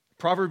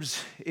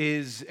Proverbs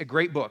is a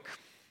great book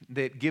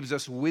that gives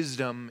us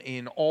wisdom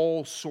in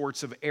all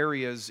sorts of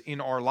areas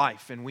in our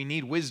life, and we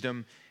need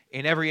wisdom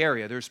in every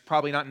area. There's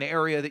probably not an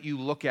area that you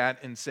look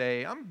at and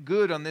say, I'm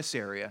good on this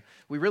area.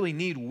 We really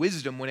need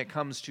wisdom when it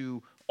comes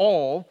to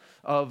all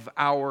of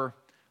our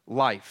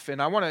life.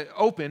 And I want to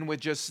open with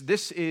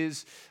this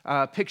is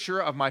a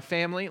picture of my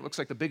family. It looks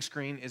like the big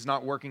screen is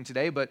not working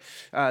today, but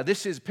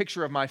this is a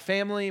picture of my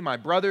family, my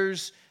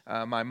brothers,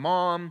 my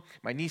mom,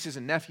 my nieces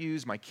and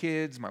nephews, my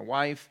kids, my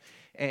wife,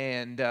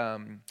 and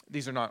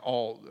these are not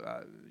all.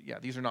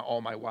 These are not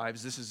all my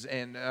wives. This is,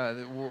 and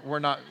we're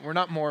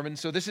not Mormon.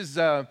 So this is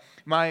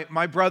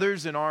my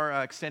brothers and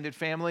our extended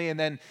family, and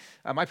then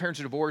my parents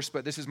are divorced.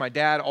 But this is my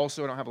dad.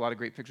 Also, I don't have a lot of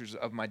great pictures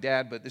of my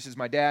dad, but this is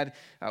my dad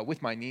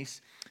with my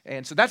niece,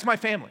 and so that's my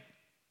family.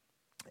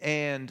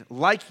 And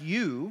like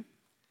you,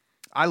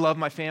 I love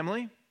my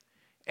family.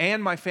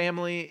 And my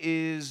family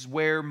is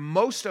where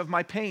most of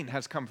my pain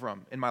has come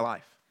from in my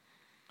life.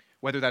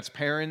 Whether that's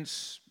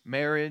parents,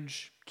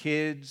 marriage,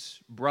 kids,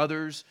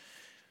 brothers.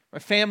 My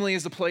family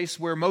is the place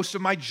where most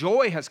of my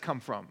joy has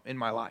come from in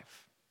my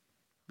life.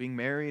 Being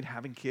married,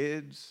 having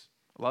kids.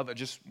 I love it.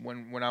 Just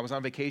when I was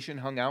on vacation,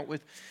 hung out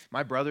with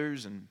my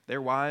brothers and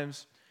their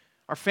wives.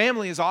 Our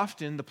family is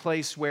often the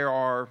place where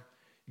our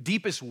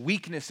deepest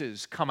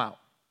weaknesses come out.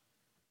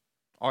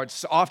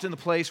 It's often the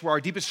place where our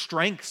deepest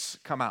strengths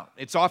come out.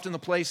 It's often the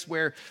place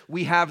where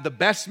we have the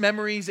best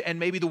memories and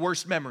maybe the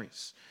worst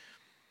memories.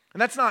 And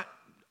that's not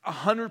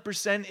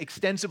 100%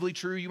 extensively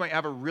true. You might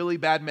have a really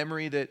bad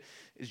memory that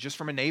is just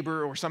from a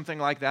neighbor or something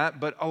like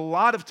that. But a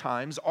lot of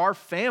times, our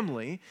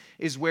family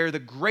is where the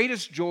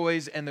greatest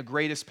joys and the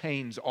greatest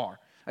pains are.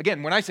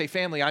 Again, when I say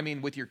family, I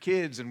mean with your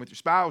kids and with your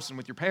spouse and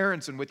with your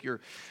parents and with your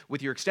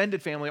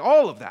extended family,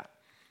 all of that.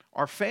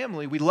 Our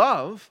family, we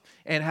love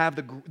and have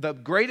the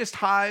greatest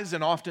highs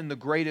and often the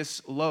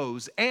greatest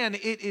lows. And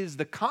it is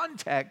the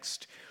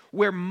context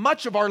where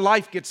much of our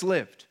life gets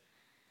lived.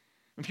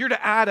 If you're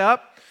to add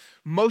up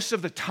most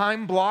of the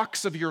time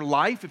blocks of your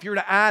life, if you're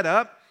to add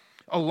up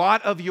a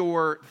lot of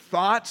your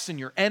thoughts and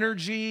your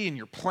energy and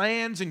your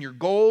plans and your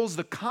goals,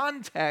 the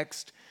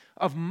context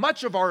of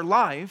much of our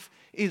life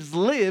is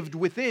lived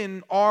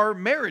within our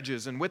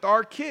marriages and with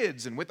our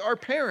kids and with our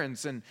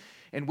parents and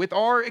with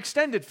our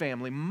extended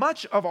family.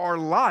 Much of our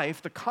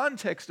life, the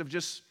context of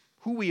just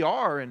who we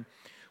are and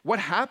what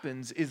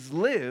happens is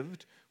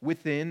lived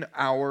within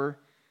our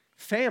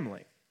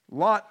family. A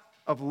lot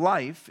of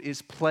life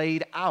is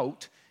played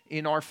out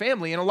in our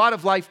family, and a lot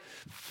of life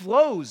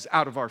flows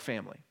out of our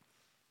family.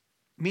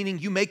 Meaning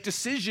you make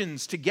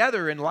decisions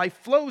together and life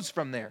flows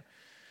from there.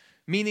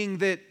 Meaning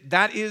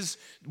that is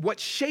what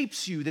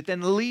shapes you, that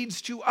then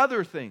leads to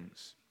other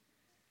things.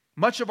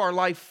 Much of our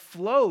life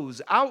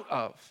flows out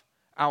of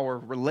our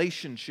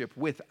relationship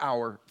with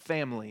our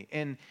family.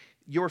 And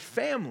your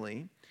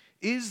family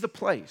is the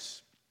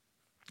place,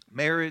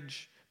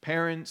 marriage,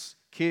 parents,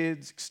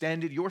 kids,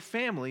 extended, your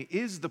family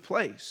is the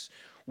place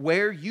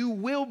where you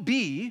will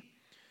be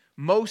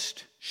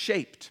most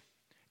shaped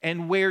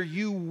and where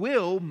you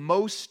will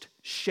most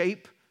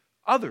shape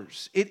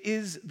others. It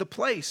is the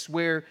place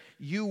where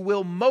you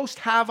will most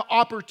have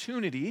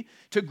opportunity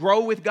to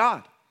grow with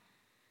God.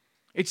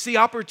 It's the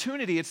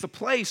opportunity, it's the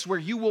place where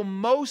you will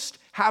most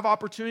have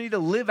opportunity to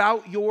live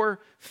out your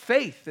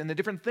faith and the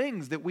different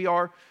things that we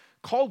are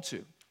called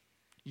to.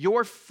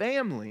 Your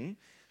family,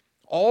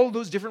 all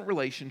those different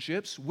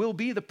relationships, will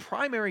be the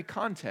primary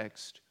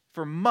context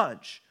for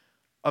much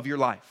of your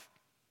life.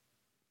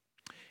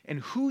 And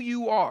who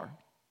you are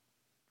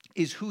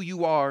is who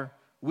you are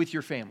with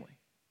your family.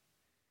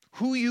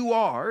 Who you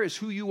are is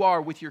who you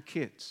are with your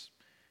kids.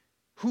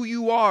 Who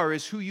you are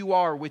is who you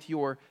are with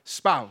your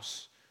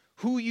spouse.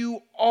 Who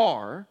you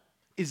are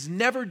is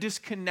never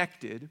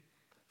disconnected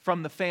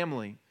from the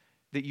family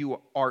that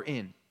you are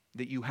in,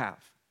 that you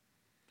have.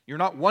 You're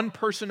not one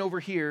person over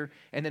here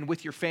and then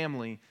with your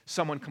family,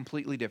 someone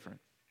completely different.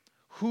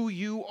 Who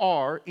you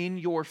are in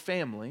your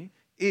family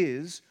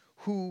is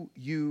who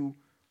you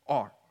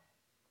are.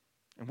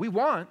 And we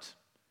want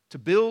to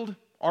build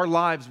our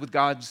lives with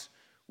God's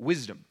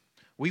wisdom.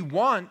 We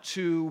want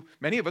to,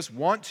 many of us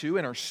want to,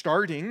 and are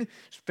starting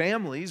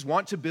families,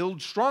 want to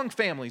build strong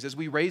families as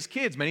we raise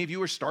kids. Many of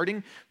you are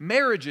starting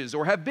marriages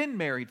or have been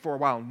married for a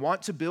while and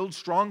want to build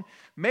strong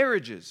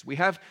marriages. We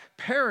have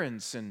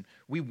parents and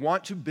we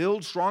want to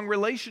build strong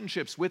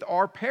relationships with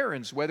our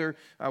parents, whether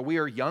we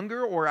are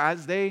younger or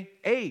as they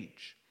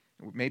age.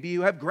 Maybe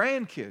you have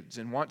grandkids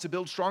and want to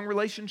build strong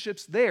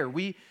relationships there.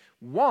 We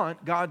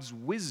want God's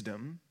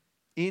wisdom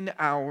in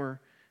our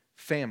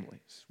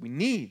families. We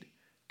need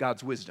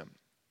God's wisdom.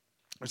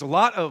 There's a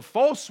lot of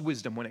false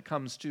wisdom when it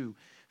comes to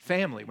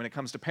family, when it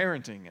comes to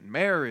parenting and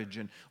marriage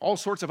and all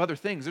sorts of other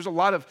things. There's a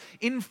lot of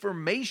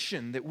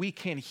information that we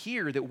can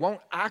hear that won't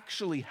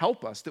actually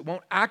help us, that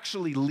won't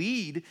actually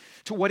lead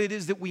to what it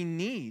is that we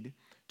need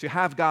to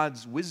have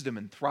God's wisdom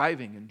and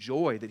thriving and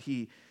joy that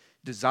He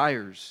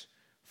desires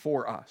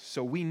for us.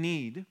 So we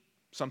need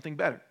something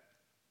better.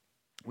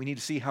 We need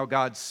to see how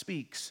God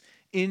speaks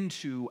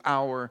into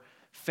our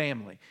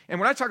family. And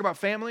when I talk about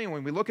family, and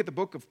when we look at the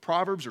book of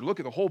Proverbs or look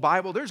at the whole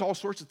Bible, there's all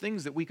sorts of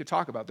things that we could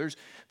talk about. There's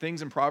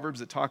things in Proverbs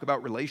that talk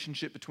about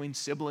relationship between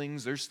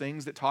siblings. There's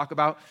things that talk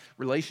about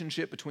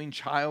relationship between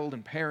child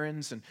and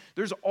parents. And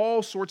there's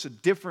all sorts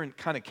of different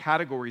kind of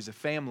categories of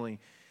family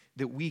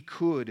that we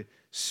could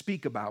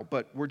speak about.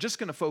 But we're just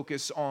going to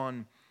focus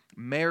on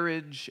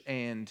marriage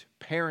and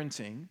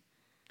parenting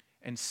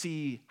and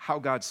see how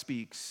God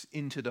speaks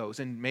into those.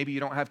 And maybe you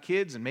don't have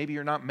kids, and maybe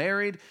you're not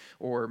married,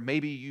 or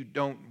maybe you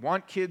don't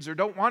want kids or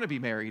don't want to be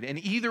married.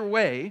 And either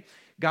way,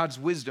 God's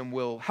wisdom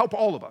will help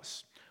all of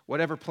us,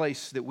 whatever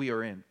place that we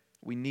are in.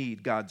 We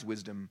need God's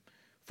wisdom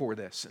for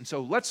this. And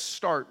so let's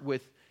start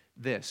with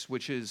this,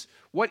 which is,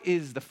 what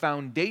is the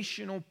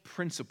foundational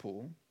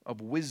principle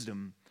of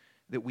wisdom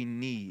that we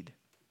need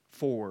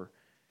for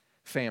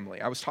family?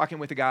 I was talking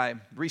with a guy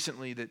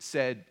recently that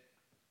said,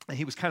 and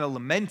he was kind of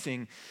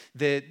lamenting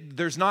that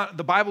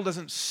the Bible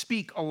doesn't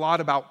speak a lot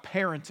about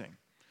parenting.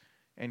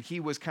 And he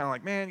was kind of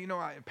like, man,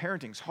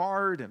 parenting's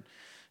hard, and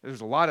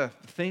there's a lot of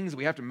things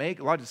we have to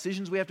make, a lot of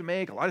decisions we have to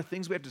make, a lot of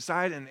things we have to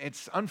decide, and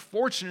it's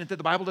unfortunate that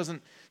the Bible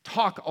doesn't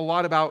talk a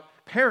lot about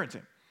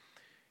parenting.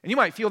 And you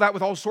might feel that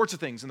with all sorts of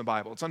things in the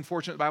Bible. It's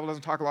unfortunate the Bible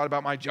doesn't talk a lot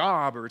about my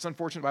job, or it's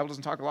unfortunate the Bible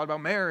doesn't talk a lot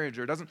about marriage,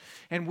 or it doesn't.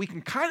 And we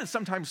can kind of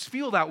sometimes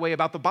feel that way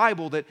about the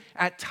Bible, that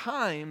at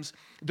times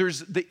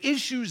there's the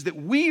issues that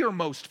we are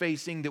most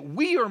facing, that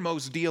we are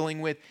most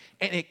dealing with,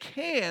 and it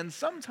can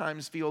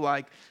sometimes feel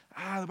like,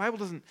 the Bible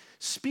doesn't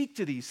speak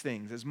to these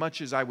things as much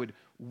as I would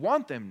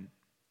want them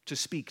to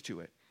speak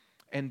to it.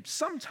 And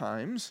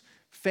sometimes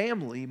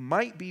family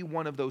might be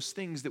one of those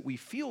things that we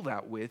feel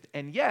that with,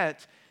 and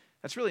yet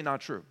that's really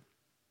not true.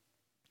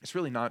 It's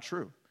really not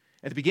true.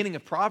 At the beginning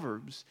of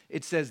Proverbs,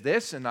 it says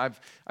this, and I've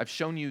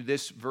shown you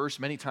this verse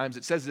many times.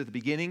 It says it at the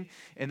beginning,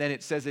 and then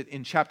it says it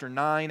in chapter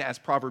 9 as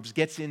Proverbs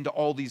gets into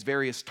all these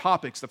various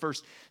topics. The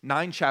first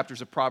 9 chapters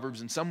of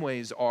Proverbs in some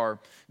ways are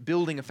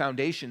building a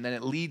foundation. Then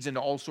it leads into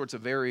all sorts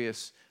of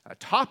various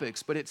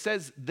topics. But it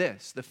says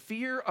this: the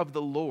fear of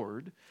the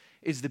Lord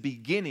is the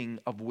beginning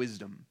of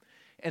wisdom,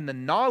 and the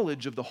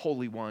knowledge of the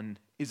Holy One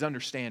is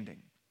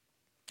understanding.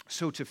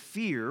 So to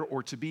fear,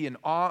 or to be in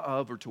awe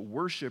of, or to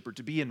worship, or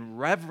to be in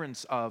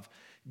reverence of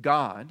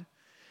God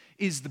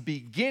is the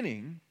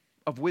beginning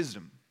of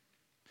wisdom.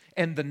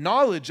 And the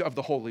knowledge of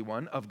the Holy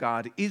One, of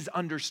God, is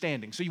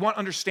understanding. So you want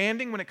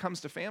understanding when it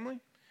comes to family?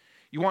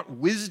 You want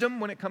wisdom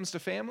when it comes to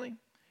family?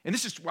 And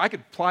I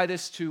could apply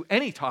this to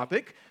any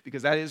topic,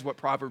 because that is what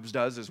Proverbs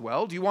does as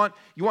well. You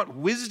want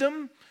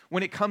wisdom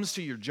when it comes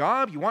to your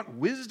job? You want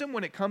wisdom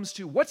when it comes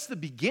to what's the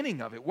beginning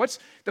of it? What's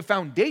the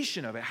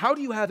foundation of it? How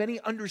do you have any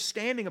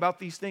understanding about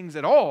these things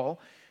at all?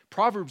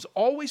 Proverbs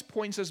always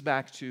points us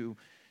back to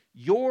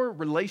your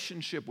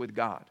relationship with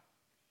God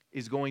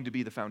is going to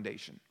be the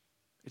foundation.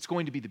 It's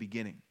going to be the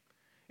beginning.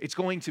 It's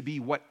going to be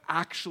what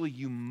actually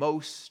you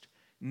most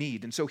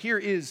need. And so here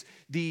is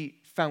the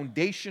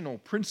foundational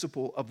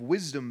principle of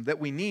wisdom that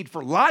we need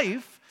for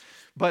life.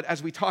 But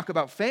as we talk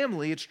about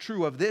family, it's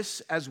true of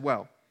this as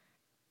well.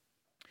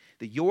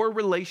 That your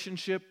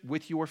relationship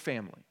with your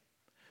family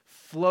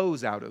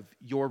flows out of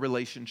your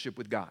relationship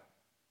with God.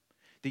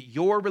 That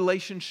your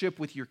relationship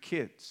with your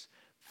kids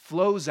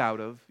flows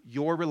out of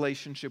your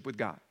relationship with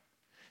God.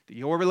 That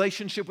your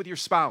relationship with your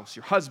spouse,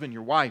 your husband,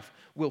 your wife,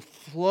 will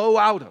flow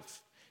out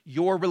of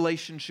your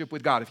relationship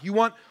with God. If you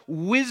want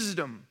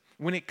wisdom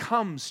when it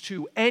comes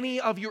to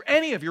any of your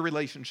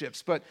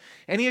relationships, but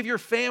any of your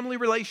family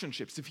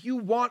relationships, if you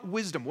want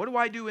wisdom, what do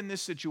I do in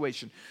this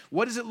situation?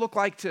 What does it look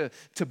like to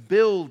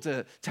build,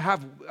 to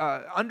have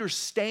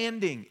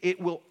understanding? It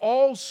will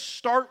all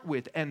start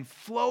with and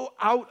flow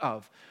out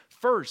of,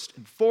 first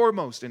and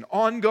foremost and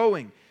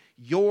ongoing,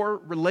 your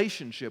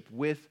relationship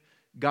with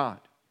God.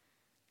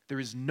 There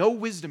is no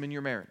wisdom in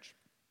your marriage.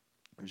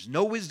 There's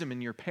no wisdom in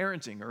your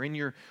parenting or in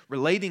your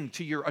relating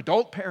to your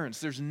adult parents.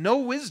 There's no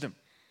wisdom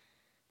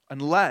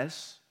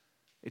unless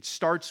it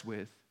starts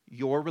with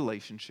your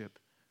relationship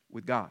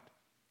with God.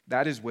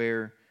 That is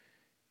where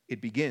it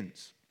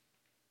begins.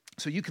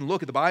 So you can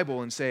look at the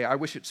Bible and say, I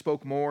wish it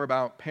spoke more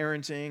about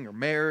parenting or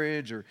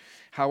marriage or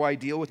how I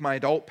deal with my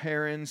adult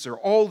parents or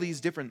all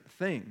these different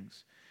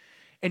things.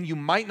 And you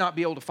might not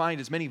be able to find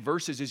as many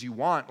verses as you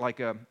want, like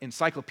an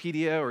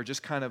encyclopedia or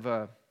just kind of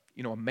a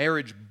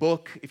marriage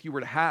book if you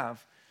were to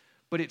have,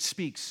 but it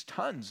speaks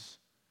tons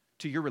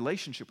to your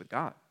relationship with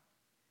God.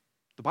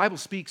 The Bible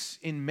speaks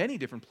in many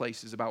different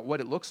places about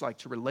what it looks like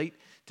to relate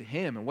to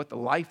Him and what the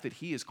life that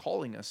He is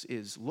calling us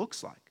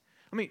looks like.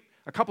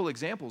 A couple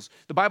examples.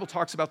 The Bible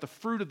talks about the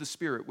fruit of the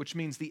Spirit, which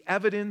means the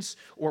evidence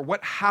or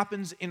what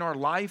happens in our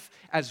life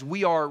as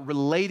we are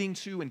relating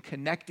to and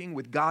connecting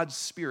with God's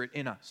Spirit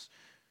in us.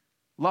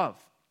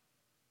 Love,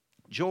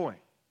 joy,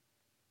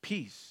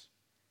 peace,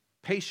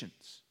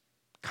 patience,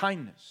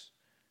 kindness,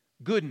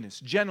 goodness,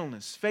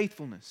 gentleness,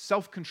 faithfulness,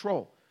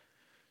 self-control.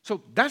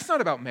 So that's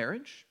not about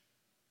marriage.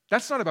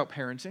 That's not about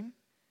parenting.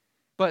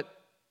 But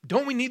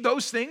don't we need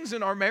those things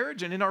in our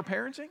marriage and in our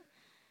parenting?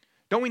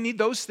 Don't we need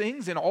those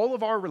things in all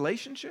of our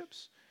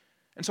relationships?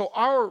 And so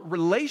our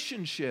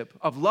relationship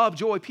of love,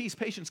 joy, peace,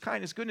 patience,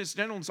 kindness, goodness,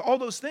 gentleness, all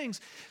those things,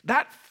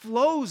 that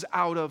flows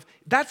out of,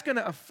 that's going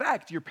to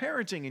affect your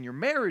parenting and your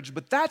marriage,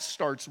 but that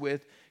starts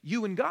with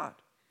you and God.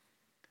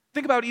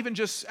 Think about even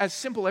just as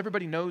simple,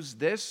 everybody knows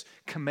this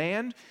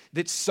command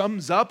that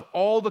sums up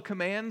all the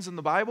commands in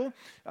the Bible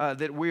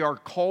that we are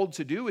called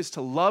to do is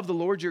to love the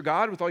Lord your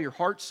God with all your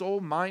heart, soul,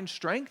 mind,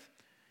 strength,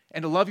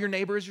 and to love your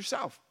neighbor as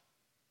yourself.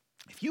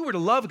 If you were to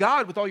love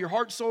God with all your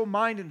heart, soul,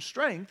 mind, and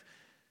strength,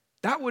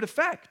 that would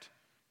affect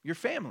your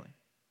family.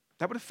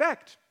 That would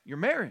affect your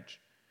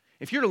marriage.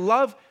 If you're to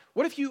love,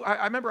 what if you,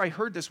 I remember I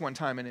heard this one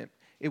time and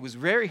it was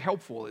very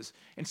helpful, is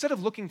instead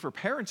of looking for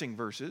parenting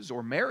verses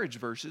or marriage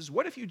verses,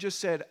 what if you just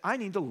said, I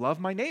need to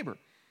love my neighbor?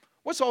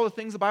 What's all the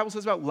things the Bible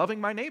says about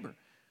loving my neighbor?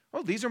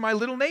 Well, these are my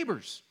little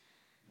neighbors.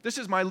 This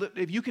is my,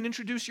 if you can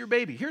introduce your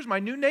baby, here's my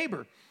new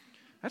neighbor.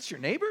 That's your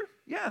neighbor?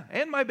 Yeah,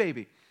 and my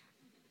baby.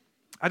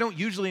 I don't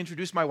usually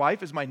introduce my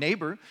wife as my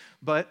neighbor,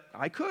 but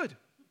I could.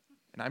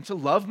 And I'm to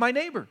love my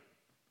neighbor.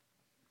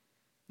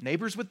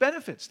 Neighbors with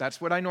benefits,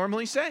 that's what I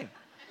normally say.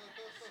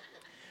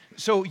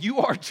 So you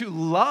are to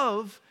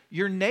love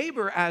your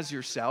neighbor as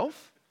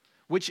yourself,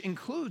 which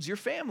includes your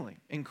family,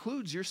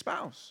 includes your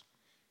spouse.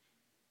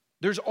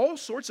 There's all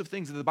sorts of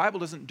things that the Bible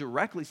doesn't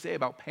directly say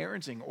about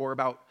parenting or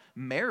about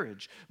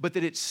marriage, but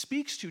that it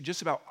speaks to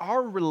just about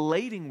our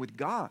relating with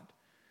God,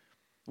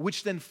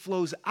 which then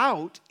flows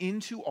out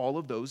into all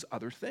of those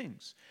other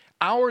things.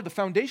 The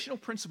foundational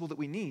principle that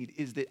we need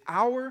is that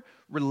our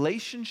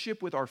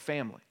relationship with our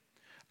family,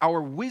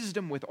 our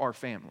wisdom with our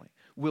family,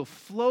 will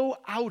flow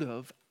out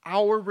of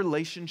our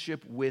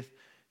relationship with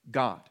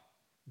God.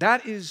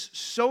 That is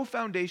so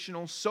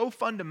foundational, so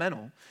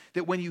fundamental,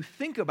 that when you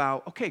think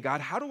about, okay,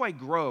 God, how do I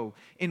grow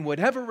in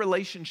whatever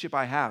relationship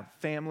I have,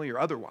 family or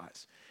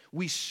otherwise?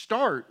 We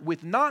start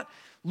with not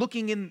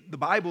looking in the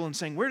Bible and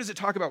saying, where does it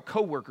talk about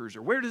coworkers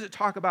or where does it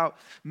talk about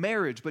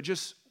marriage, but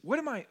just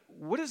what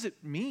does it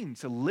mean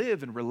to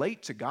live and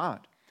relate to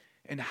God?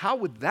 And how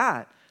would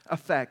that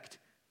affect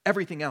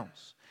everything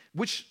else?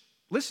 Which,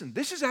 listen,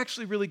 this is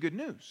actually really good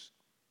news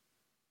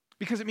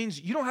because it means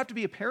you don't have to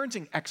be a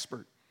parenting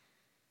expert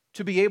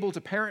to be able to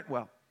parent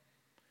well.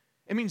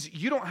 It means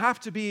you don't have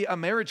to be a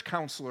marriage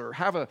counselor or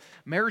have a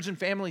marriage and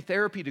family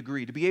therapy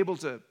degree to be able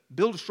to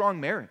build a strong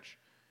marriage.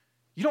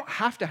 You don't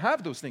have to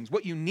have those things.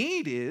 What you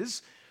need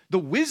is the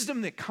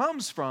wisdom that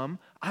comes from,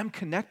 I'm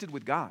connected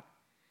with God.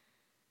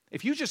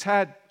 If you just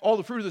had all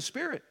the fruit of the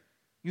Spirit,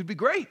 you'd be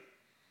great.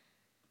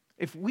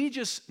 If we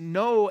just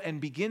know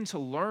and begin to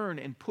learn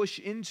and push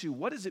into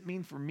what does it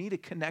mean for me to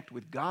connect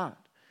with God,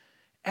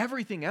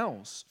 everything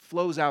else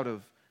flows out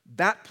of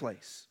that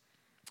place.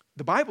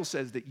 The Bible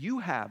says that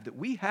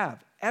we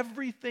have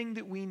everything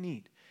that we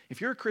need. If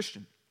you're a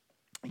Christian,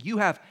 you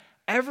have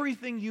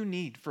everything you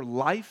need for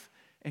life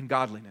and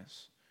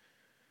godliness.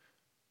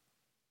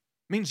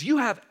 It means you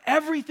have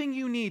everything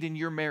you need in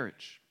your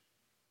marriage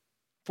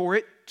for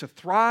it to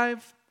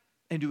thrive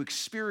and to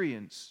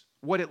experience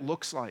what it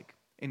looks like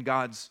in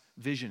God's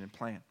vision and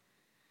plan.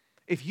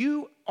 If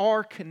you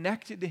are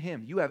connected to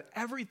Him, you have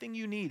everything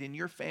you need in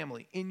your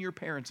family, in your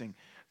parenting,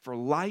 for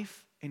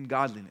life and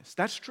godliness.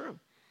 That's true.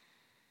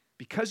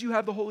 Because you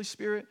have the Holy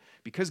Spirit,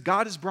 because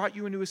God has brought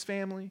you into His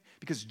family,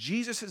 because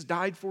Jesus has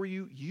died for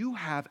you, you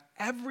have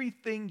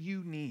everything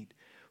you need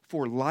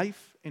for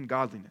life and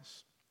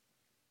godliness.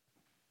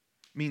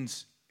 It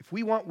means if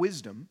we want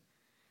wisdom,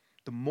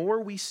 the more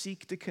we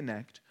seek to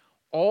connect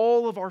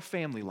all of our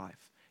family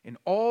life and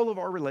all of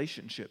our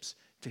relationships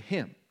to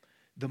Him,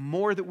 the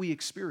more that we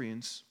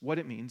experience what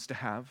it means to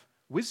have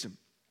wisdom.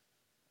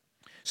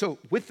 So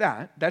with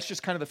that, that's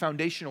just kind of the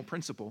foundational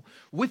principle.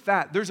 With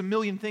that, there's a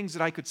million things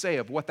that I could say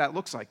of what that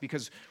looks like,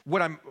 because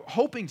what I'm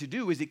hoping to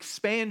do is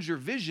expand your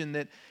vision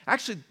that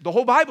actually the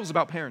whole Bible's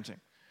about parenting.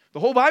 The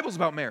whole Bible's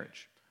about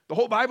marriage. The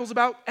whole Bible's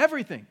about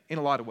everything in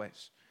a lot of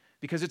ways,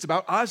 because it's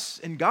about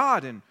us and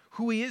God and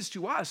who He is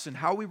to us and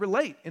how we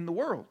relate in the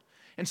world.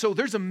 And so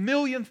there's a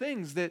million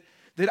things that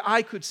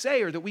I could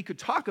say or that we could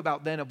talk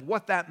about then of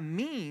what that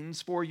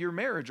means for your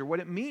marriage or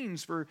what it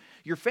means for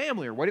your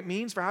family or what it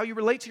means for how you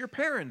relate to your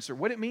parents or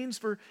what it means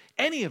for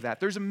any of that.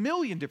 There's a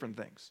million different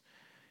things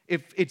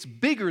if it's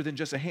bigger than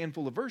just a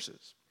handful of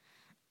verses.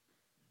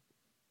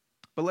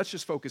 But let's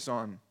just focus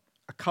on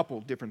a couple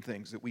different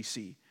things that we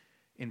see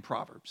in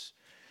Proverbs.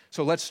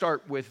 So let's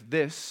start with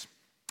this.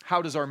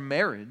 How does our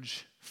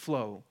marriage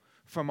flow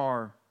from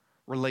our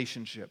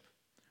relationship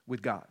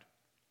with God?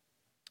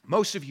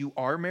 Most of you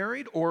are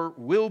married or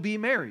will be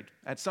married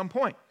at some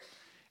point.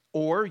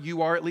 Or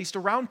you are at least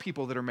around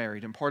people that are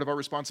married. And part of our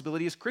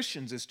responsibility as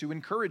Christians is to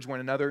encourage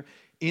one another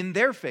in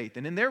their faith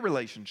and in their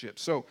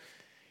relationships. So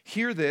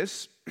hear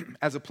this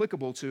as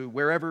applicable to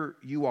wherever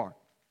you are.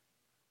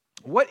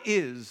 What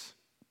is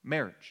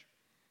marriage?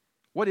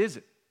 What is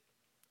it?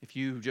 If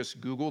you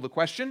just Google the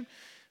question,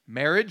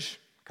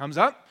 marriage comes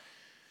up.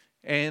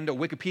 And a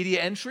Wikipedia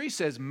entry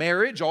says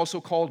marriage,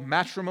 also called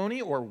matrimony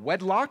or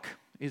wedlock,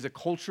 is a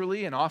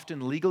culturally and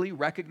often legally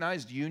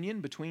recognized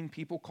union between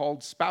people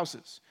called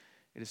spouses.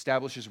 It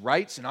establishes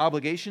rights and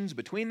obligations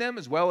between them,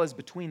 as well as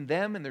between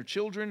them and their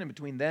children, and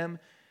between them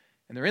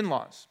and their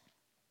in-laws.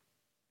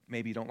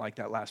 Maybe you don't like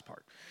that last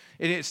part.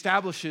 It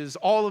establishes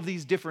all of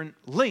these different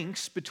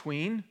links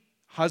between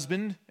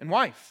husband and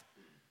wife.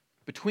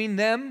 Between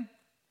them,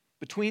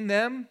 between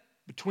them,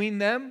 between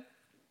them.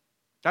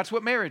 That's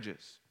what marriage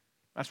is.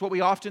 That's what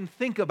we often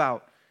think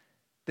about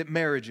that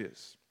marriage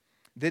is.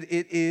 That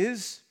it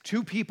is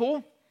two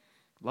people,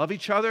 love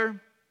each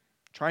other,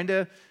 trying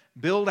to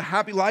build a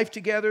happy life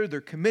together.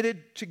 They're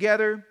committed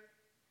together.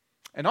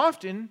 And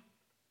often,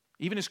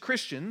 even as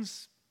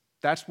Christians,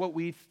 that's what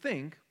we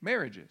think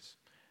marriage is.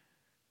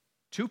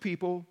 Two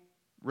people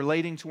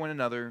relating to one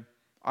another,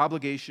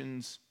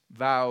 obligations,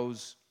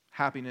 vows,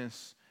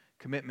 happiness,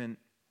 commitment,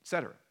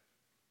 etc.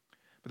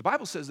 But the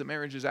Bible says that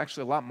marriage is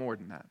actually a lot more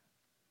than that.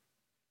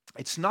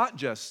 It's not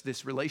just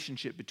this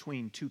relationship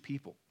between two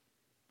people.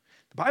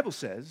 The Bible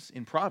says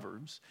in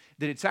Proverbs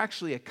that it's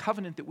actually a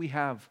covenant that we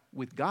have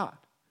with God.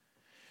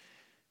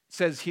 It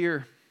says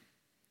here,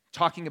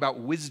 talking about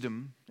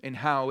wisdom and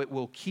how it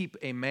will keep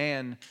a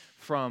man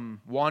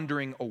from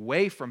wandering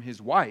away from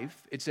his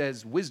wife, it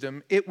says,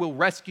 wisdom, it will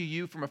rescue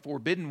you from a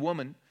forbidden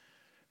woman,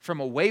 from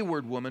a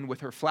wayward woman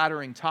with her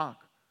flattering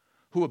talk,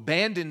 who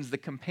abandons the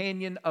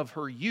companion of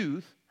her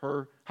youth,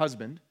 her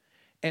husband,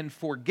 and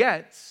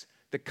forgets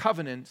the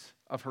covenant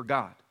of her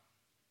God.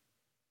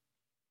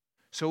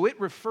 So it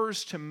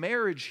refers to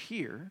marriage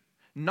here,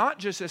 not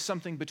just as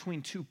something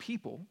between two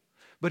people,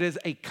 but as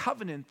a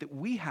covenant that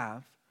we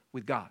have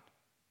with God.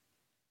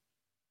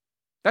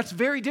 That's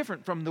very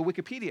different from the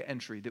Wikipedia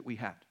entry that we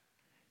had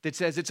that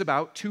says it's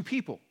about two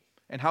people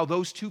and how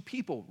those two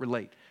people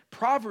relate.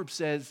 Proverbs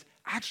says,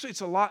 actually,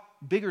 it's a lot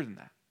bigger than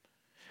that.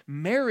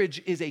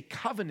 Marriage is a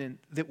covenant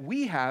that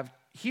we have.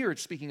 Here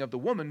it's speaking of the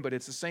woman, but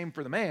it's the same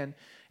for the man,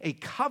 a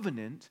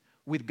covenant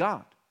with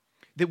God.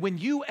 That when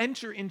you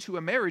enter into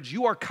a marriage,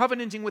 you are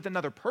covenanting with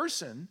another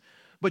person,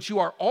 but you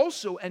are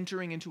also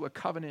entering into a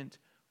covenant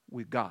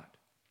with God.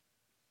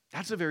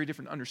 That's a very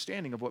different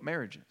understanding of what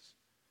marriage is.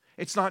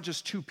 It's not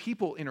just two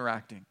people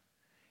interacting.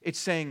 It's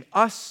saying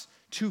us,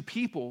 two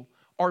people,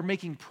 are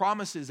making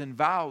promises and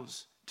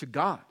vows to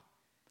God.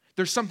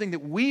 There's something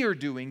that we are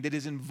doing that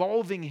is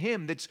involving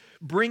Him, that's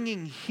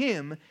bringing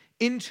Him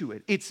into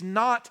it. It's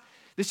not,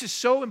 this is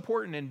so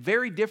important and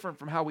very different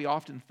from how we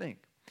often think.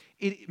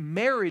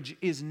 Marriage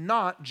is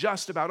not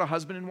just about a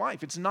husband and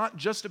wife. It's not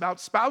just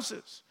about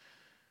spouses.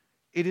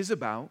 It is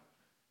about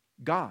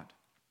God.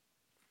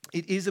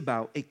 It is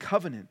about a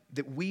covenant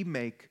that we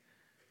make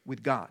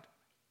with God.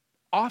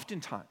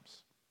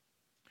 Oftentimes,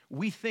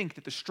 we think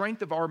that the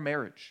strength of our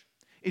marriage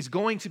is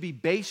going to be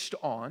based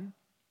on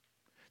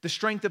the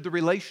strength of the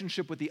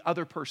relationship with the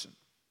other person.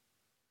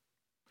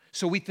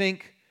 So we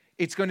think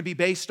it's going to be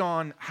based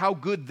on how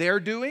good they're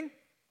doing.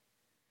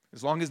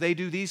 As long as they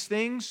do these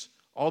things,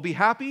 I'll be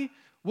happy,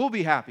 we'll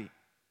be happy.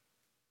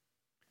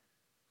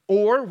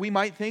 Or we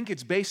might think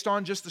it's based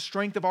on just the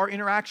strength of our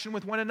interaction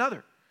with one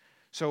another.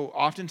 So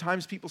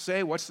oftentimes people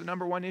say, what's the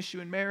number one issue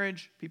in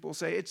marriage? People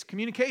say it's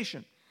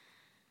communication.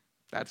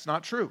 That's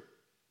not true.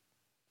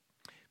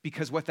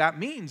 Because what that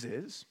means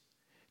is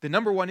the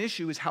number one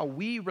issue is how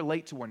we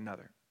relate to one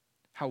another,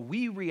 how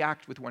we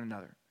react with one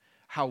another,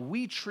 how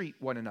we treat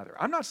one another.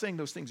 I'm not saying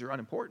those things are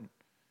unimportant,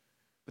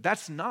 but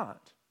that's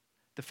not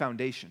the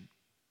foundation.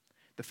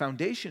 The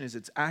foundation is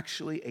it's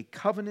actually a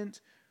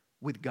covenant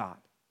with God,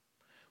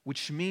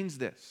 which means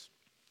this.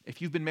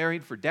 If you've been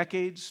married for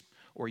decades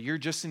or you're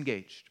just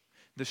engaged,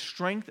 the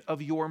strength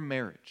of your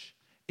marriage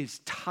is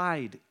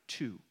tied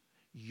to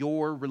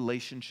your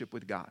relationship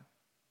with God.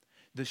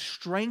 The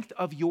strength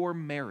of your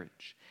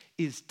marriage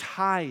is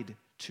tied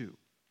to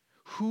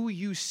who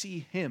you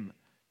see Him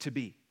to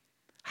be,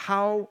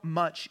 how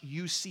much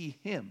you see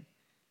Him.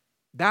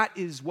 That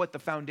is what the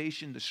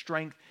foundation, the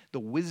strength, the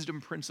wisdom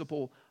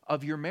principle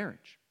of your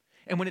marriage.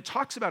 And when it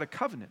talks about a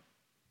covenant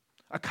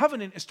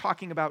is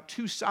talking about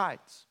two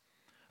sides.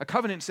 A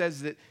covenant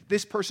says that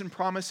this person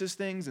promises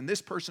things and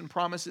this person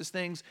promises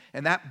things,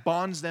 and that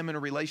bonds them in a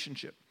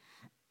relationship.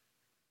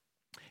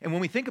 And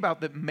when we think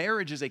about that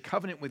marriage is a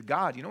covenant with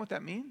God, you know what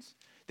that means?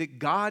 That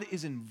God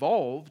is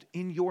involved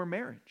in your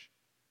marriage.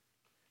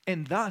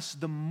 And thus,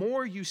 the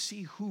more you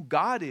see who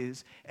God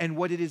is and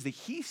what it is that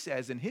He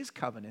says in His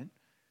covenant,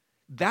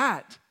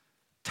 that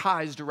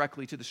ties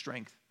directly to the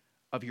strength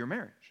of your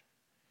marriage.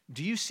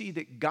 Do you see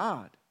that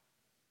God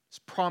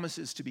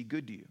promises to be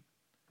good to you?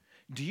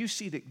 Do you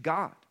see that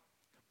God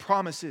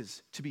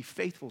promises to be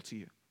faithful to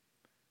you?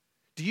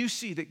 Do you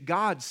see that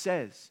God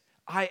says,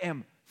 I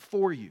am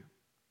for you?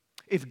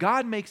 If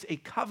God makes a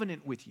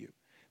covenant with you,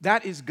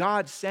 that is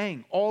God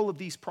saying all of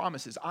these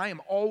promises. I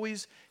am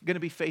always going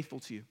to be faithful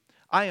to you.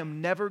 I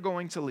am never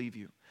going to leave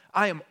you.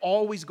 I am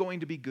always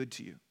going to be good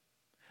to you.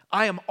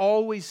 I am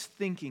always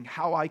thinking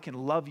how I can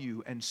love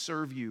you and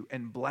serve you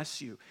and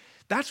bless you.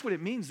 That's what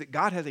it means that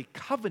God has a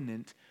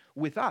covenant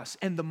with us.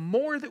 And the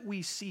more that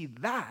we see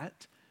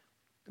that,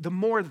 the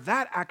more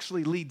that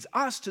actually leads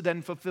us to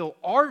then fulfill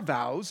our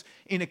vows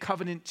in a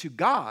covenant to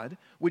God,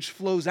 which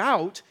flows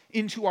out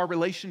into our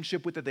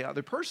relationship with the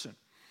other person.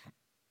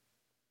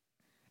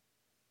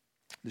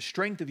 The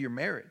strength of your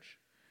marriage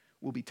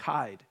will be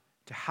tied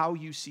to how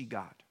you see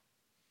God.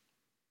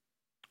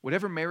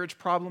 Whatever marriage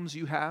problems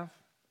you have,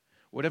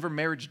 whatever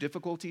marriage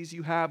difficulties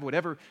you have,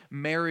 whatever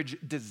marriage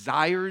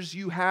desires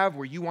you have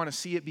where you want to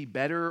see it be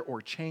better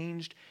or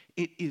changed,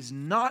 it is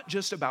not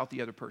just about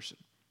the other person.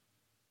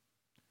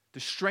 The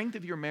strength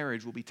of your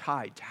marriage will be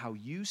tied to how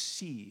you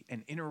see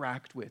and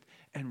interact with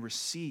and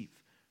receive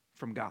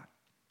from God.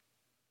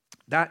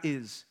 That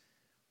is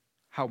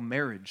how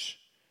marriage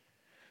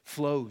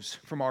flows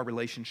from our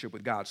relationship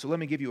with God. So let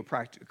me give you a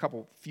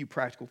few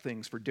practical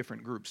things for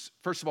different groups.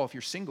 First of all, if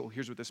you're single,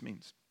 here's what this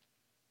means.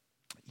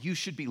 You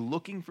should be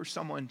looking for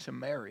someone to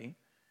marry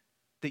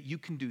that you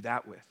can do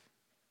that with.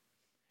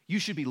 You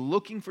should be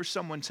looking for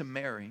someone to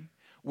marry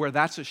where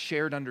that's a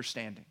shared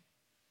understanding.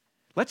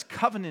 Let's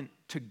covenant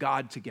to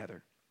God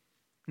together.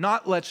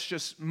 Not most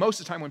of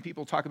the time when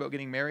people talk about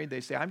getting married,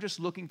 they say, I'm just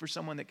looking for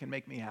someone that can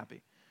make me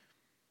happy.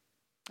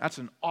 That's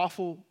an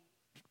awful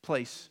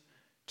place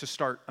to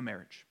start a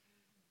marriage.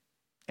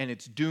 And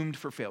it's doomed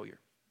for failure.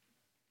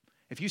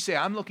 If you say,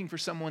 I'm looking for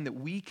someone that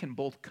we can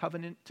both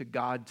covenant to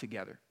God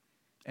together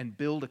and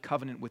build a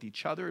covenant with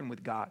each other and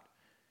with God,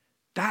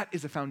 that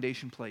is a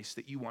foundation place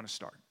that you want to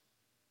start.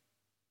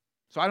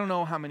 So I don't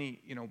know how many,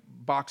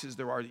 boxes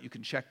there are that you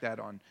can check that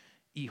on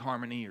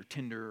eHarmony or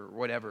Tinder or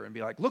whatever and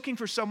be like, looking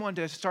for someone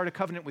to start a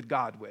covenant with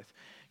God with.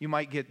 You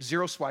might get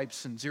 0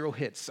 swipes and 0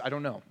 hits. I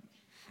don't know.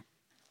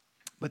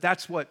 But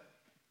that's what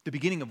the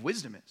beginning of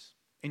wisdom is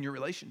in your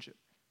relationship,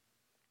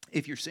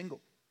 if you're single.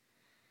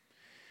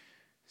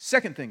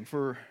 Second thing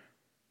for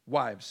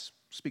wives,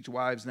 speak to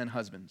wives and then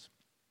husbands.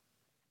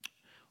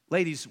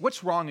 Ladies,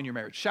 what's wrong in your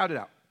marriage? Shout it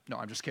out. No,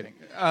 I'm just kidding.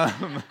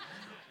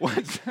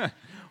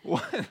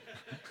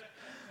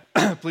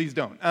 Please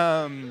don't.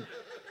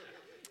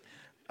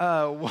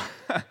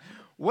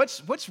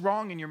 What's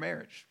wrong in your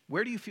marriage?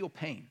 Where do you feel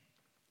pain?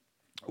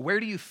 Where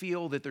do you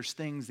feel that there's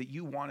things that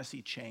you want to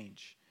see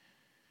change?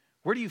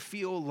 Where do you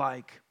feel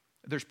like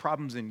there's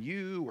problems in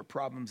you or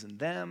problems in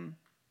them?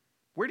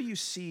 Where do you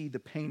see the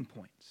pain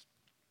points?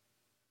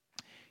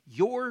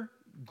 Your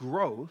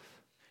growth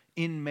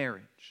in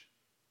marriage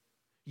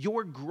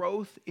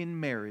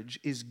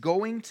is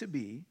going to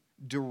be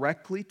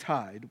directly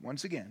tied,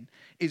 once again,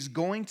 is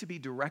going to be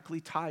directly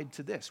tied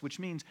to this, which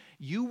means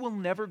you will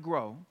never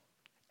grow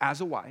as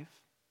a wife.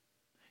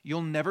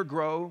 You'll never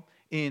grow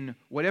in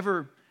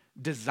whatever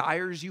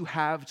desires you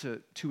have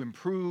to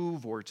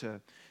improve or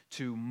to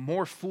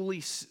more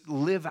fully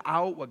live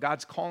out what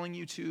God's calling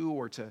you to,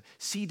 or to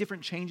see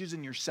different changes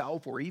in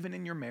yourself or even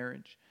in your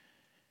marriage.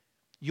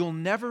 You'll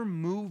never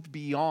move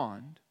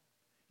beyond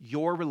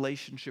your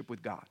relationship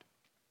with God.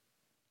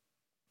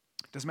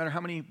 Doesn't matter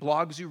how many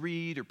blogs you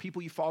read or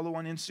people you follow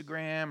on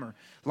Instagram or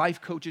life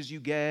coaches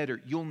you get,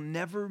 or you'll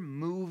never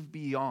move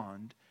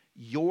beyond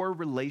your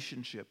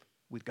relationship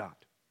with God.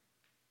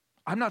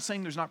 I'm not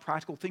saying there's not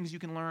practical things you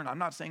can learn. I'm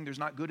not saying there's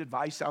not good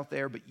advice out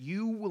there, but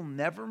you will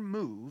never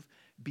move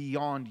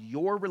beyond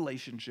your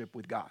relationship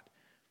with God.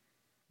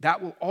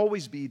 That will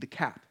always be the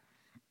cap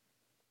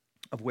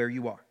of where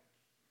you are.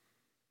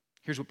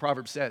 Here's what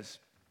Proverbs says.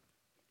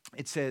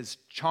 It says,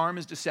 charm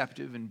is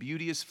deceptive and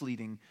beauty is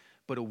fleeting,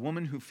 but a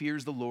woman who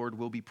fears the Lord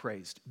will be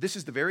praised. This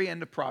is the very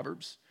end of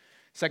Proverbs,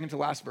 second to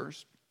last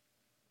verse.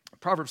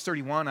 Proverbs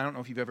 31, I don't know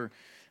if you've ever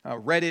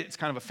read it. It's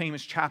kind of a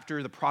famous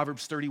chapter, the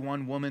Proverbs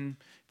 31 woman.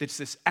 That's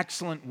this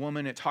excellent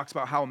woman. It talks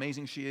about how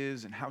amazing she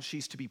is and how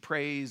she's to be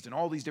praised and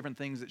all these different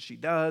things that she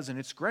does, and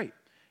it's great.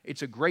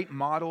 It's a great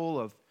model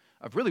of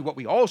really what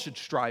we all should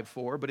strive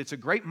for, but it's a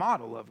great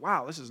model of,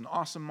 wow, this is an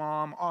awesome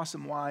mom,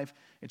 awesome wife.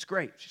 It's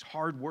great. She's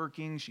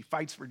hardworking. She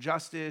fights for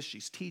justice.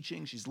 She's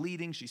teaching. She's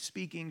leading. She's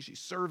speaking. She's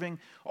serving.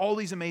 All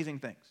these amazing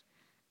things.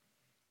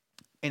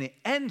 And it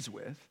ends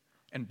with,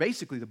 and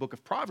basically the book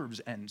of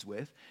Proverbs ends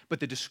with, but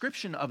the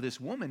description of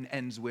this woman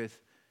ends with,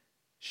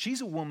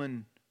 she's a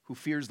woman who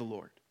fears the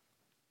Lord.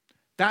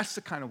 That's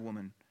the kind of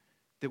woman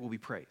that will be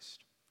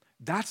praised.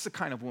 That's the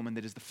kind of woman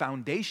that is the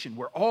foundation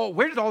where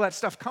did all that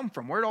stuff come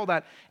from? Where did all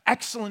that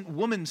excellent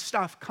woman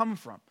stuff come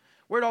from?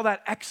 Where did all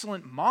that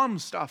excellent mom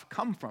stuff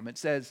come from? It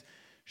says,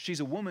 she's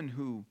a woman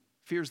who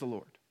fears the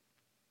Lord.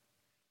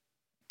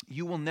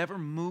 You will never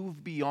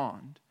move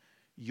beyond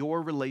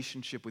your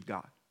relationship with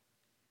God.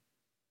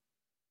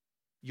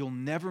 You'll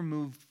never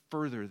move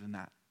further than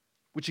that,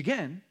 which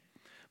again,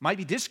 might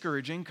be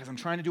discouraging because I'm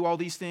trying to do all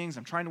these things,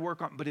 I'm trying to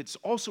work on, but it's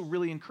also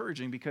really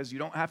encouraging because you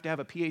don't have to have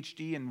a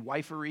PhD in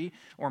wifery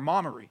or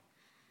mommery.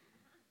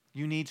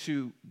 You need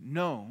to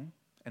know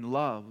and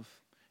love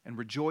and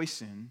rejoice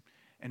in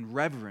and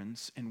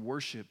reverence and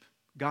worship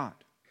God.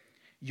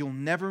 You'll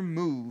never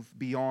move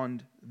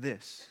beyond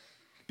this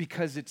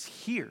because it's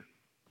here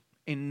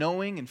in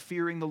knowing and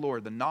fearing the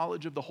Lord, the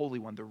knowledge of the Holy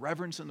One, the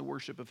reverence and the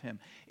worship of Him.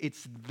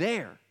 It's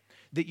there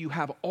that you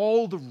have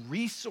all the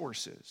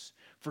resources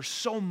for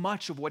so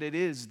much of what it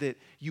is that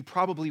you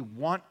probably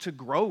want to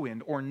grow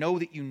in or know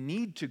that you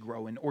need to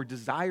grow in or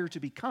desire to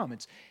become.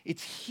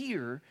 It's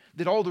here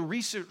that all the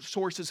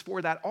resources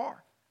for that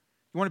are.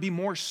 You want to be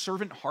more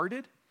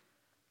servant-hearted?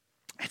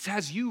 It's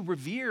as you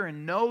revere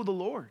and know the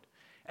Lord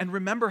and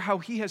remember how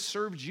he has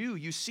served you.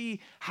 You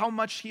see how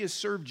much he has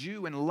served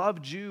you and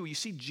loved you. You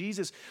see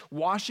Jesus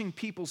washing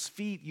people's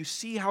feet. You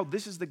see how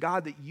this is the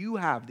God that you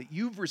have, that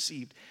you've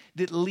received,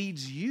 that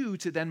leads you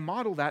to then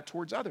model that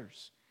towards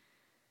others.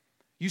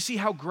 You see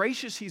how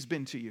gracious he's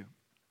been to you.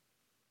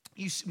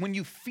 When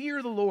you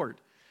fear the Lord,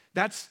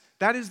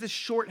 that is the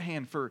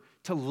shorthand for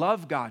to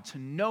love God, to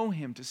know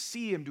him, to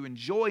see him, to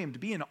enjoy him, to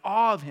be in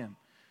awe of him.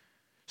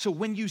 So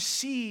when you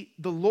see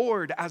the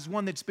Lord as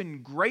one that's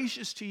been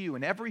gracious to you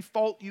in every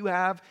fault you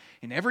have,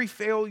 in every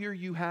failure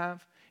you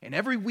have, in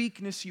every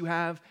weakness you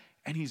have,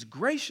 and he's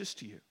gracious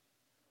to you,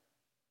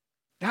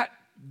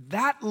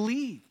 that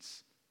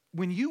leads,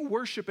 when you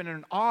worship and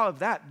in awe of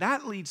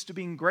that leads to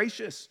being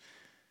gracious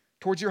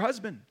towards your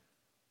husband,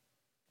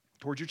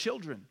 towards your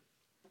children.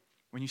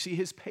 When you see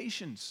his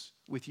patience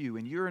with you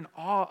and you're in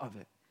awe of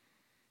it.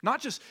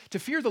 Not just, to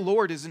fear the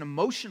Lord is an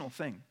emotional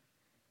thing,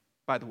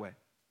 by the way.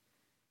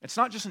 It's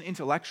not just an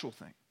intellectual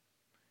thing.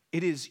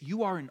 It is,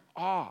 you are in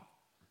awe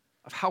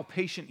of how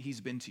patient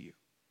he's been to you.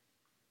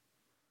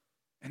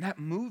 And that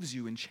moves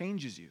you and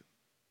changes you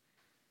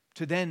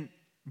to then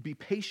be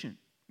patient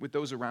with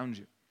those around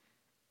you.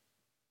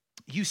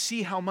 You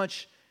see how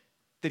much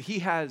that he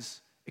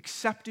has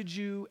accepted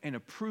you and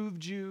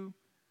approved you,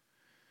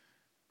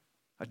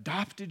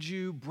 adopted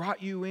you,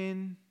 brought you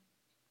in,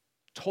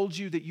 told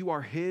you that you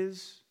are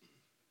his,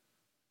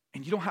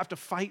 and you don't have to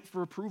fight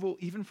for approval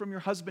even from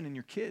your husband and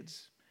your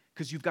kids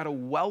because you've got a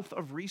wealth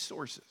of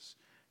resources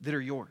that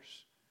are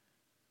yours.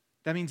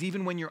 That means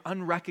even when you're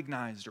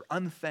unrecognized or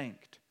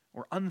unthanked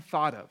or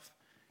unthought of,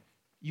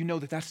 you know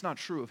that that's not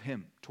true of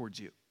him towards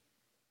you,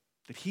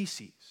 that he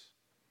sees.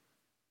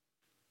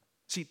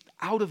 See,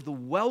 out of the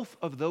wealth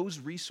of those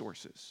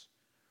resources,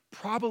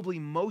 probably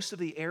most of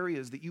the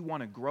areas that you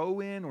want to grow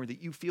in or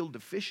that you feel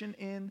deficient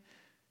in,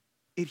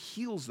 it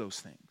heals those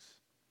things.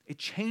 It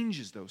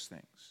changes those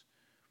things.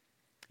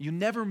 You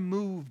never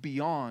move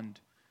beyond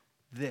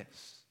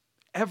this.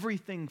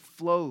 Everything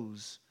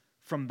flows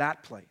from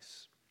that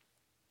place.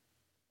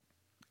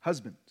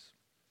 Husbands.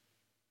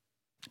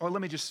 Or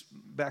let me just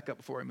back up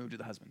before I move to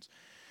the husbands.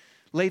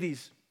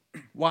 Ladies,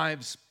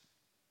 wives,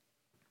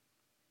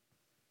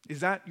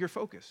 is that your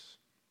focus?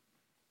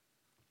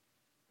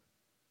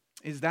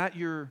 Is that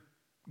your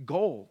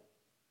goal?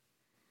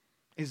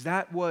 Is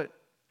that what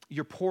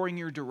you're pouring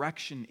your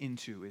direction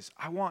into? Is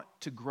I want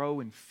to grow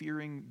in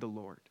fearing the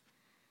Lord.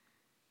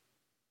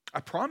 I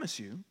promise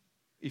you,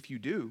 if you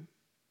do,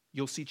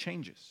 you'll see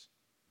changes.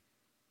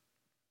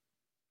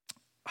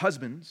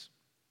 Husbands,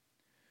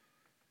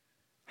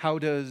 how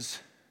does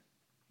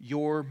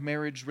your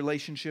marriage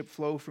relationship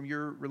flow from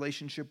your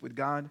relationship with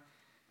God?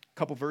 A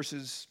couple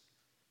verses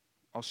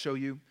I'll show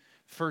you.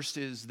 First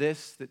is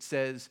this that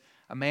says,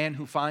 a man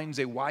who finds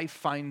a wife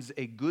finds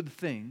a good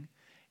thing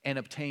and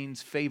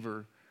obtains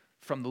favor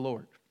from the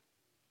Lord.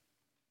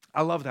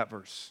 I love that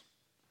verse.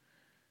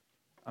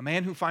 A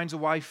man who finds a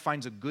wife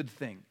finds a good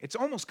thing. It's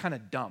almost kind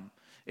of dumb.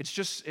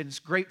 It's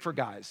great for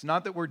guys.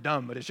 Not that we're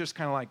dumb, but it's just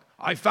kind of like,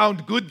 I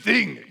found good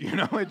thing.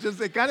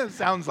 It kind of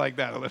sounds like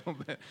that a little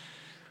bit.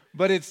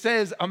 But it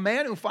says, a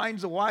man who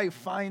finds a wife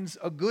finds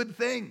a good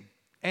thing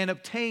and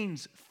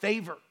obtains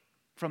favor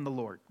from the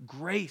Lord,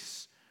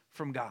 grace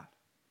from God.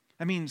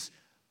 That means,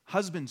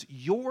 husbands,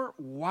 your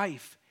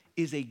wife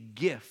is a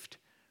gift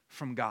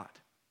from God.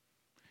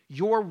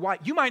 Your wife,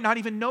 you might not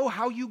even know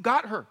how you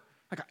got her.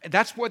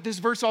 That's what this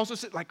verse also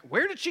says.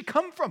 Where did she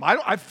come from?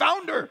 I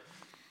found her.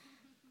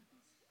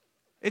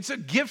 It's a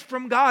gift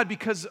from God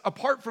because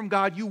apart from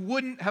God, you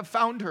wouldn't have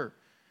found her.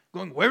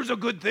 Going, where's a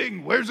good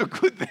thing? Where's a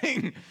good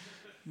thing?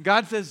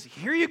 God says,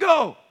 here you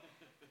go.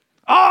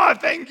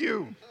 Thank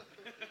you.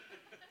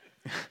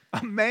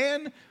 A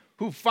man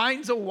who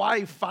finds a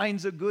wife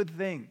finds a good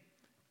thing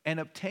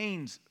and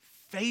obtains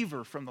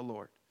favor from the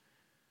Lord.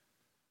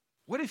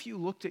 What if you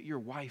looked at your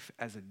wife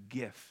as a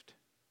gift?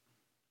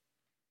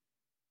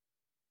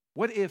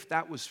 What if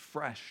that was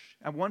fresh?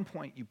 At one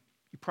point, you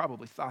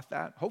probably thought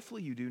that.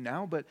 Hopefully you do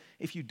now, but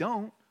if you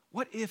don't,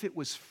 what if it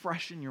was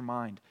fresh in your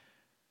mind?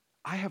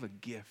 I have a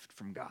gift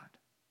from God.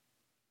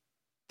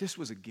 This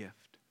was a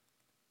gift.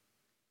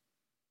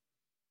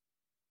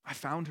 I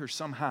found her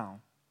somehow.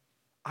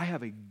 I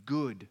have a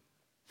good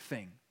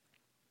thing.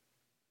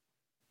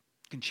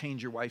 You can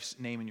change your wife's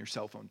name in your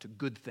cell phone to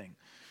good thing.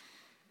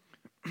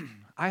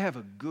 I have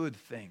a good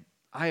thing.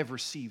 I have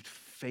received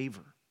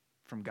favor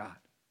from God.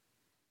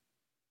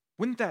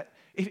 Wouldn't that,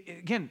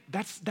 again,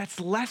 that's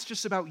less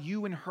just about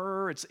you and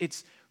her.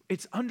 It's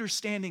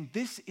understanding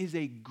this is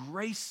a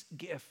grace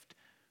gift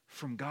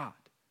from God.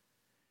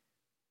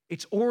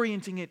 It's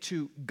orienting it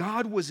to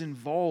God was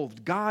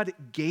involved. God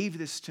gave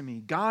this to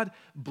me. God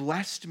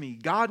blessed me.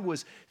 God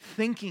was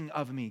thinking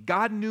of me.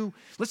 God knew.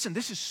 Listen,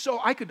 this is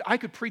so, I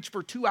could preach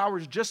for 2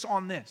 hours just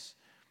on this.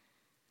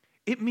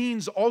 It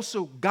means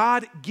also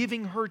God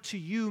giving her to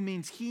you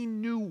means he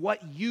knew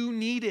what you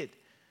needed.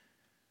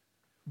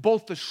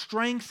 Both the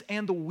strengths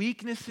and the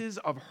weaknesses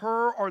of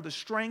her are the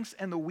strengths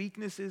and the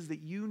weaknesses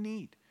that you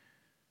need.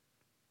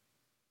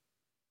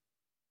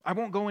 I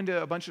won't go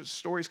into a bunch of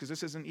stories because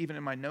this isn't even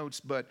in my notes,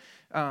 but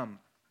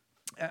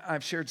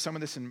I've shared some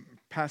of this in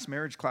past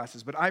marriage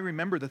classes, but I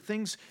remember the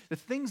things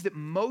that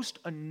most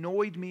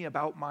annoyed me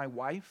about my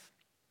wife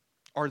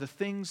are the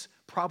things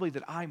probably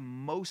that I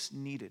most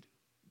needed.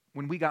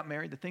 When we got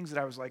married, the things that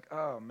I was like,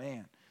 oh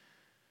man.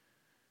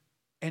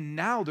 And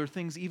now they're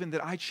things even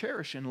that I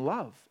cherish and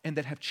love and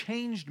that have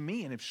changed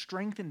me and have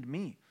strengthened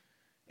me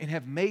and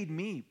have made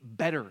me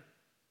better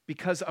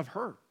because of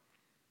her.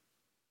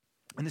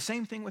 And the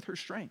same thing with her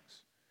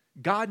strengths.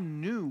 God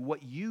knew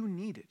what you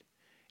needed,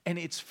 and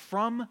it's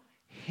from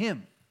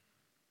Him.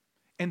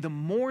 And the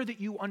more that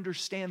you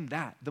understand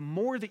that, the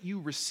more that you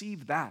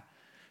receive that,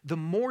 the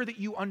more that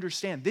you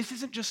understand, this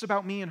isn't just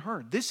about me and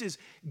her. This is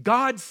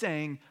God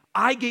saying,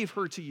 I gave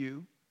her to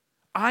you.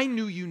 I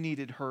knew you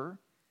needed her.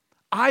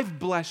 I've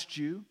blessed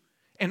you.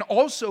 And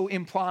also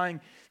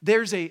implying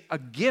there's a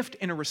gift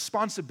and a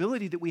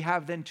responsibility that we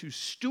have then to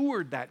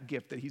steward that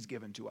gift that He's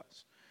given to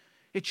us.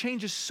 It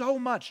changes so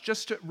much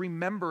just to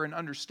remember and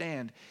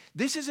understand.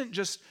 This isn't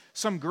just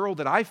some girl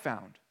that I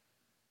found.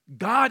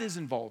 God is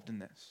involved in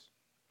this.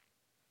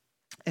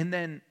 And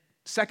then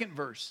second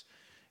verse,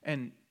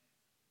 and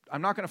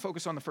I'm not going to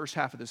focus on the first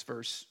half of this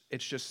verse.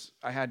 It's just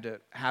I had to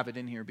have it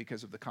in here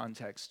because of the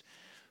context.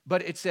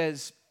 But it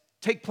says,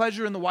 take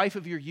pleasure in the wife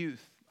of your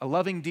youth, a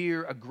loving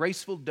deer, a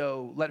graceful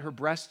doe. Let her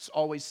breasts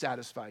always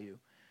satisfy you.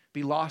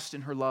 Be lost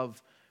in her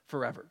love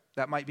forever.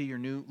 That might be your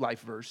new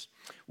life verse.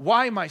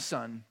 Why, my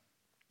son?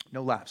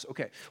 No laughs.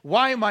 Okay.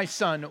 Why, my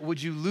son,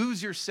 would you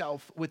lose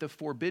yourself with a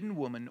forbidden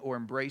woman or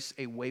embrace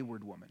a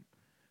wayward woman?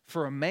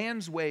 For a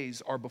man's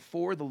ways are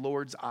before the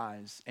Lord's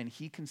eyes, and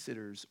He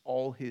considers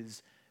all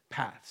his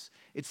paths.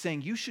 It's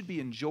saying you should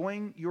be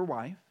enjoying your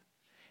wife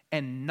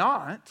and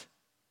not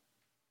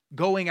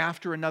going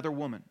after another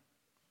woman.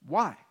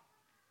 Why?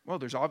 Well,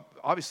 there's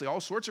obviously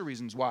all sorts of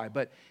reasons why,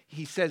 but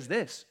he says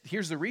this.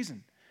 Here's the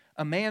reason.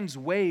 A man's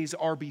ways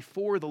are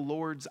before the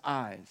Lord's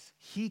eyes.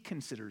 He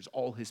considers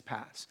all his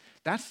paths.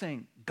 That's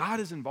saying God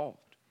is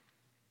involved.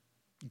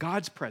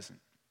 God's present.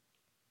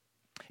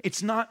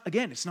 It's not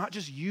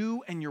just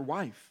you and your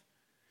wife.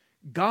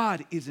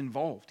 God is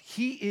involved.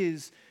 He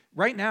is,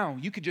 right now,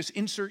 you could just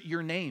insert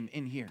your name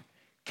in here.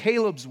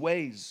 Caleb's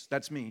ways,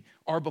 that's me,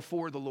 are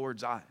before the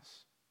Lord's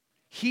eyes.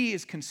 He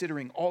is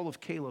considering all of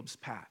Caleb's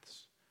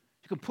paths.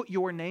 You can put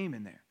your name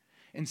in there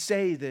and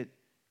say that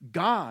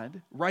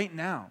God, right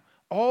now,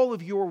 all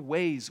of your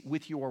ways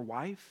with your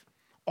wife,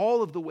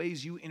 all of the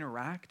ways you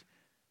interact,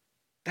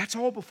 that's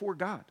all before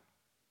God.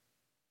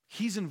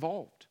 He's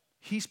involved.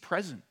 He's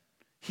present.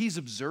 He's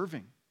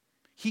observing.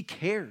 He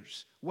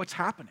cares what's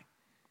happening.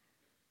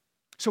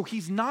 So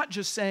He's not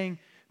just saying,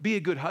 be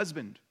a good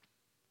husband.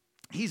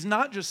 He's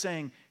not just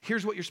saying,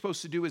 here's what you're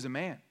supposed to do as a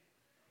man.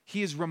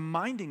 He is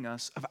reminding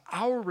us of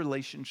our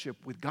relationship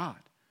with God.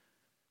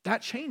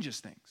 That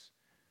changes things.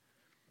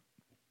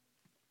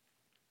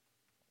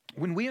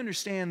 When we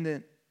understand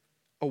that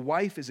a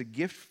wife is a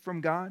gift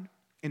from God,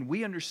 and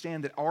we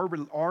understand that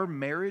our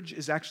marriage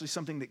is actually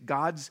something that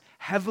God's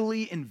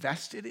heavily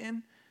invested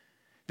in,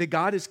 that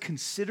God is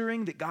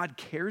considering, that God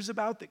cares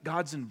about, that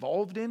God's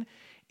involved in,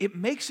 it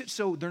makes it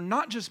so they're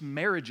not just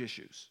marriage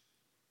issues.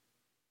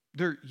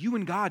 They're you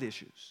and God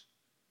issues.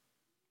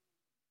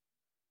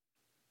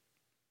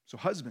 So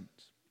husbands,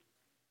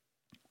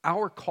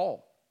 our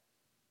call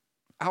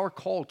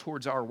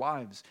towards our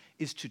wives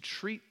is to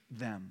treat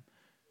them,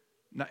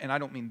 and I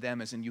don't mean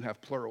them as in you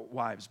have plural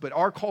wives, but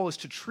our call is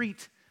to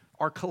treat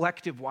our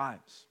collective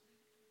wives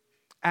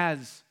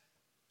as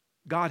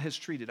God has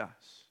treated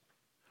us.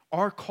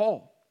 Our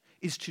call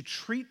is to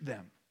treat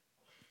them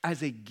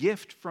as a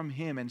gift from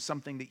Him and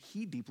something that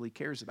He deeply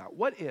cares about.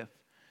 What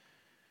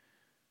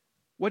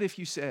if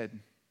you said,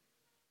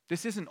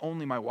 this isn't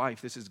only my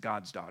wife, this is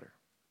God's daughter?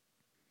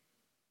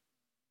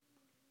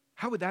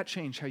 How would that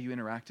change how you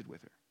interacted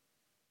with her?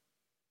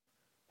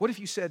 What if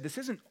you said, this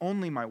isn't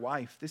only my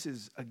wife, this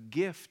is a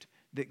gift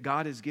that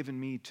God has given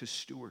me to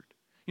steward?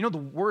 You know, the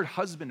word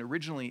husband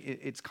originally,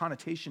 its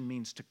connotation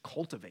means to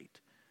cultivate.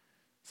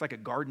 It's like a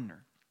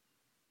gardener,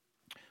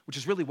 which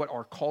is really what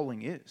our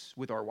calling is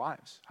with our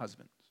wives,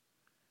 husbands.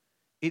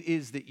 It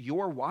is that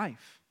your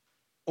wife,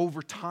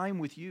 over time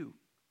with you,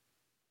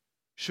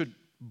 should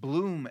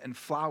bloom and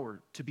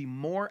flower to be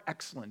more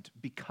excellent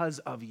because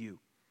of you.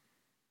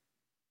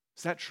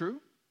 Is that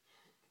true?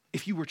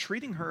 If you were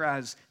treating her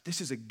as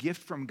this is a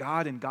gift from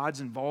God and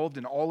God's involved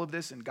in all of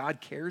this and God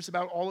cares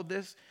about all of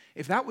this,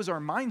 if that was our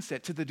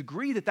mindset, to the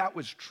degree that that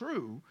was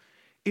true,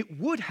 it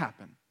would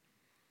happen.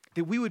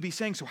 That we would be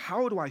saying, so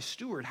how do I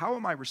steward? How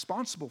am I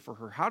responsible for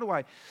her? How do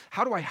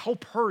I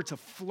help her to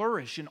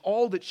flourish in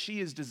all that she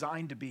is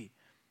designed to be?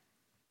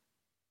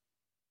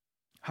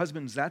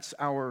 Husbands, that's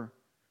our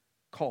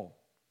call.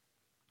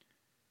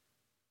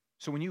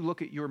 So when you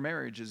look at your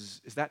marriage,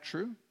 is that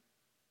true?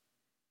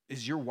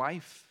 Is your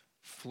wife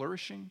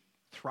flourishing,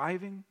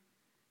 thriving,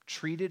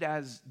 treated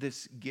as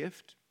this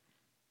gift?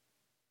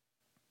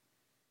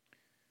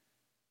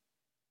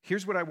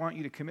 Here's what I want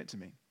you to commit to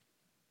me.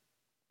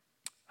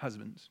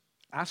 Husbands,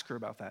 ask her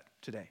about that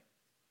today.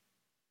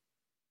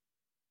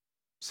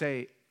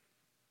 Say,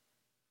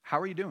 how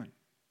are you doing?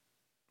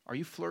 Are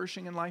you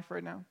flourishing in life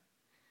right now?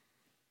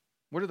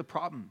 What are the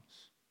problems?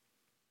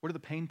 What are the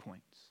pain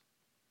points?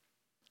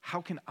 How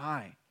can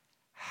I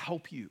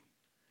help you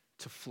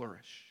to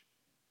flourish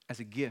as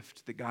a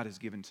gift that God has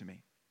given to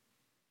me?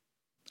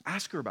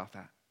 Ask her about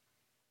that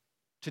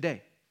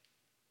today.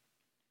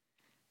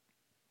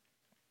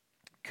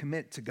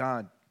 Commit to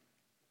God,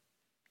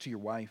 to your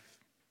wife,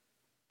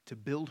 to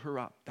build her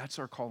up. That's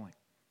our calling.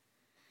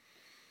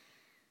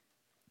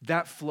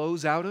 That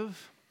flows out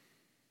of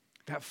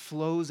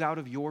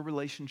your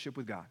relationship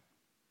with God.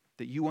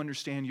 That you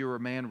understand you're a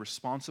man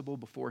responsible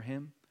before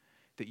Him.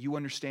 That you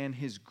understand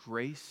His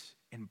grace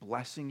in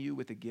blessing you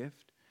with a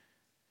gift.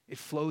 It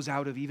flows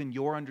out of even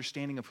your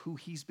understanding of who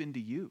He's been to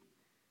you.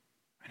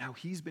 And how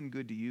He's been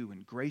good to you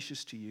and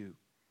gracious to you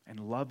and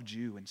loved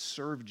you and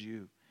served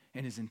you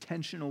and is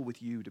intentional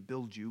with you to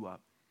build you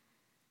up.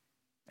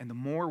 And the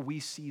more we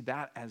see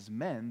that as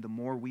men, the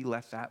more we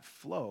let that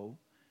flow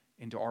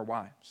into our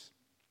wives.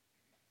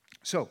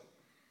 So,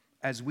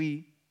 as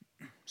we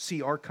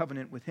see our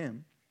covenant with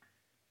Him,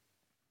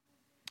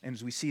 and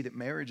as we see that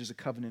marriage is a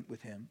covenant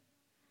with Him,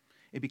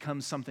 it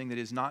becomes something that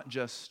is not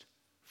just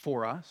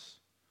for us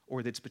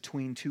or that's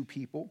between two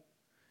people,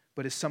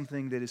 but is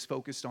something that is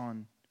focused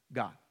on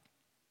God.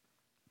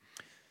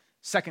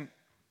 Second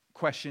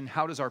question,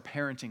 how does our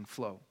parenting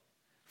flow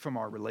from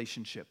our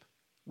relationship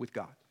with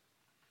God?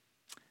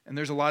 And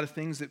there's a lot of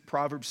things that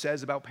Proverbs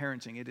says about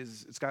parenting.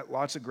 It's got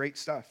lots of great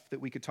stuff that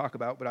we could talk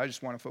about, but I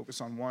just want to focus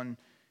on one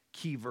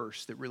key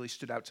verse that really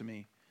stood out to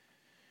me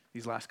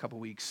these last couple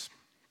weeks.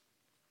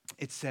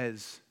 It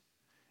says,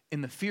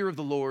 "In the fear of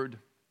the Lord,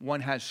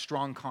 one has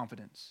strong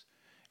confidence,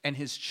 and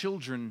his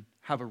children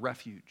have a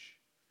refuge."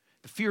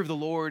 The fear of the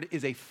Lord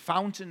is a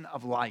fountain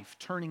of life,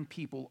 turning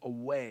people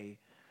away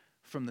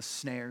from the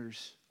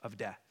snares of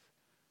death.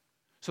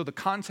 So the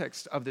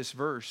context of this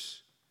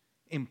verse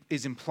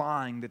is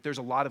implying that there's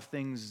a lot of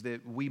things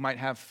that we might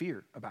have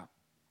fear about.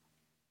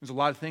 There's a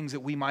lot of things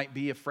that we might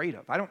be afraid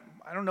of. I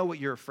don't know what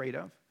you're afraid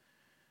of.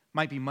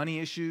 Might be money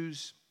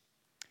issues.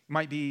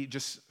 Might be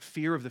just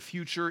fear of the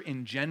future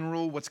in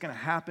general, what's going to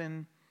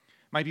happen.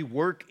 Might be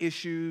work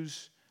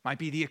issues. Might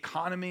be the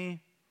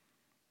economy.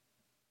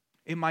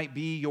 It might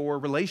be your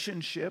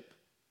relationship.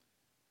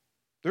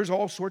 There's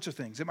all sorts of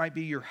things. It might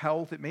be your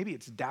health. Maybe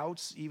it's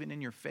doubts even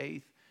in your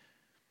faith.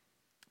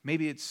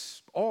 Maybe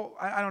it's all,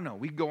 I don't know.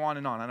 We can go on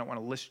and on. I don't want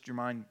to list your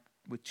mind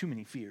with too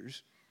many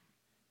fears.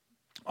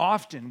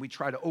 Often we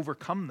try to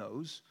overcome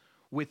those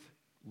with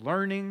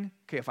learning.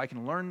 Okay, if I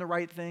can learn the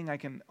right thing, I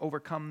can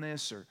overcome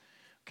this. Or,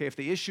 okay, if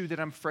the issue that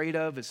I'm afraid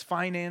of is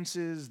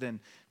finances, then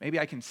maybe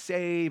I can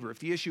save. Or if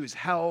the issue is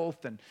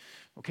health, then,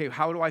 okay,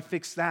 how do I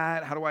fix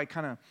that? How do I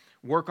kind of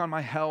work on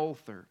my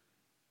health? Or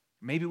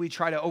maybe we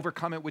try to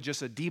overcome it with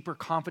just a deeper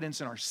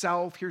confidence in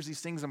ourselves. Here's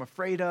these things I'm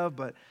afraid of,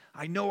 but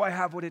I know I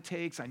have what it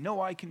takes. I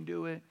know I can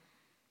do it.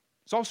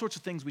 It's all sorts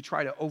of things we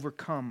try to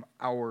overcome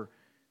our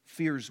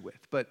fears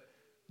with. But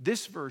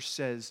this verse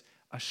says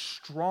a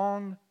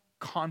strong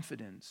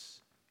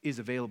confidence is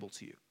available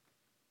to you.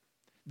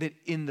 That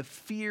in the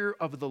fear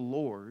of the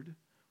Lord,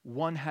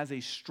 one has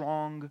a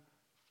strong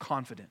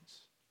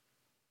confidence.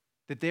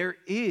 That there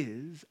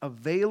is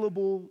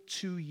available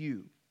to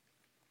you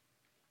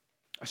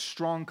a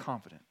strong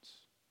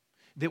confidence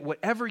that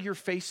whatever you're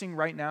facing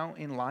right now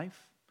in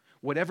life,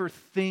 whatever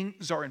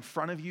things are in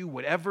front of you,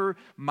 whatever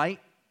might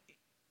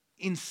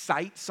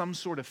incite some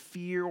sort of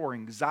fear or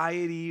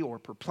anxiety or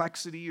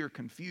perplexity or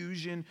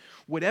confusion,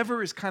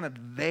 whatever is kind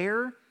of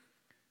there,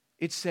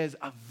 it says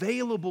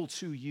available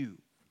to you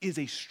is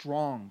a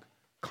strong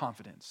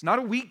confidence. Not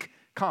a weak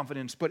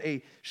confidence, but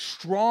a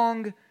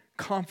strong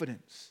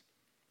confidence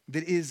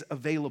that is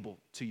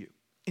available to you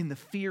in the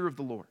fear of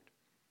the Lord.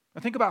 Now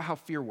think about how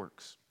fear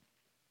works.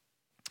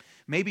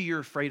 Maybe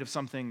you're afraid of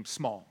something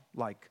small,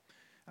 like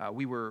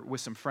we were with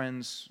some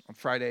friends on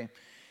Friday,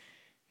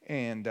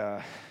 and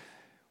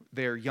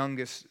their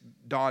youngest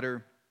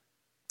daughter,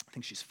 I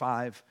think she's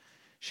 5,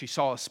 she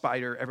saw a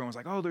spider. Everyone was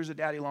like, "Oh, there's a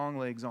daddy long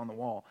legs on the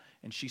wall."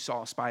 And she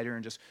saw a spider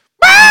and just,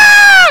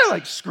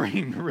 like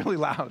screamed really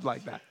loud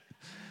like that.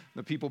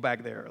 The people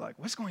back there are like,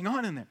 "What's going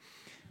on in there?"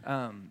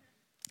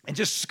 And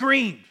just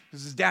screamed.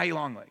 This is daddy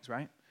long legs,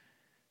 right?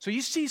 So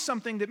you see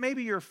something that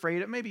maybe you're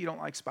afraid of. Maybe you don't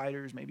like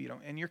spiders. Maybe you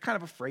don't, and you're kind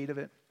of afraid of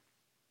it.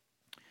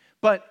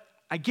 But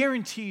I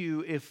guarantee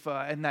you if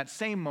in that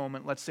same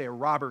moment, let's say a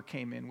robber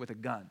came in with a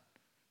gun,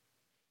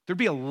 there'd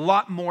be a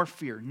lot more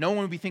fear. No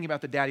one would be thinking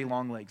about the daddy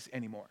long legs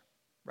anymore,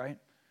 right?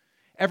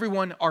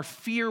 Everyone, our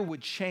fear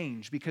would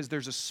change because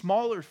there's a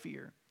smaller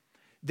fear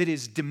that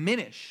is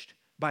diminished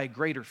by a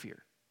greater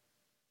fear.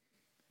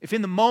 If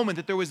in the moment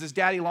that there was this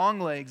daddy long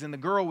legs and the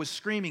girl was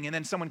screaming and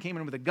then someone came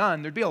in with a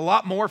gun, there'd be a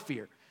lot more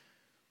fear.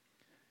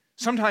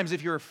 Sometimes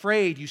if you're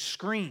afraid, you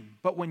scream.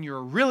 But when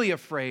you're really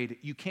afraid,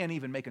 you can't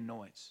even make a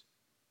noise.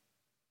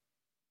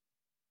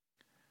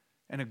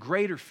 And a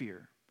greater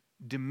fear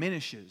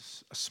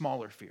diminishes a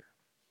smaller fear.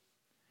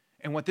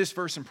 And what this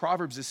verse in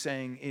Proverbs is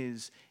saying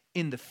is,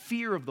 in the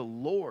fear of the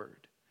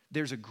Lord,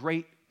 there's a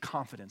great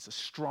confidence, a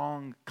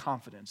strong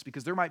confidence,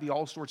 because there might be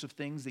all sorts of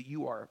things that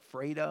you are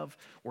afraid of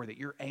or that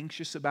you're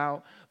anxious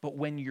about, but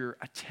when your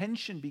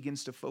attention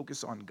begins to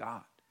focus on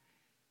God,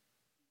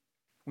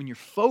 when your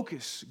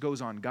focus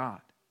goes on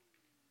God,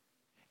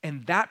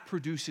 and that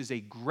produces a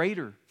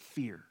greater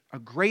fear, a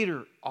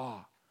greater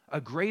awe, a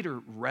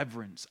greater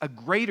reverence,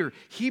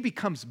 he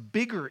becomes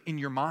bigger in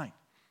your mind,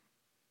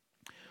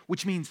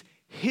 which means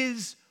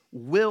his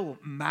will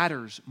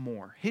matters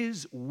more.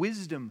 His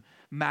wisdom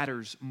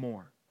matters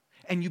more.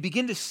 And you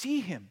begin to see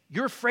him.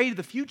 You're afraid of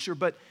the future,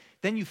 but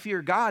then you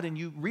fear God and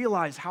you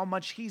realize how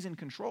much he's in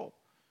control.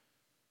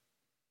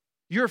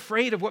 You're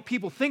afraid of what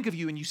people think of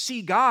you, and you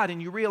see God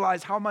and you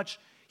realize how much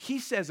he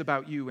says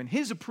about you and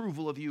his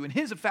approval of you and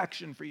his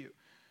affection for you.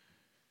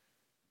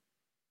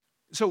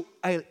 So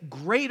a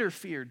greater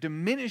fear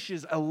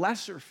diminishes a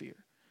lesser fear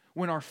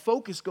when our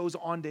focus goes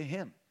on to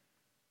him.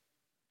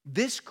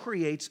 This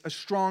creates a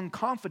strong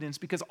confidence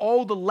because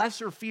all the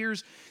lesser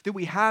fears that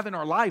we have in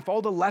our life,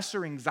 all the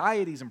lesser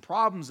anxieties and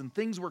problems and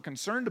things we're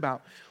concerned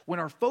about, when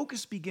our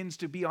focus begins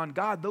to be on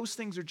God, those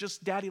things are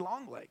just daddy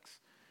long legs.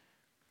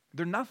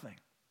 They're nothing.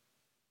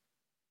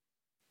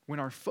 When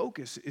our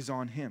focus is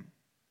on him,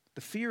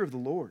 the fear of the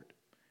Lord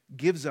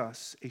gives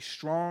us a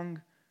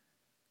strong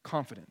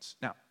confidence.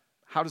 Now,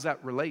 how does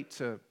that relate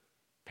to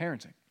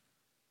parenting?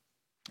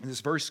 And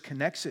this verse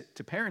connects it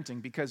to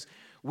parenting because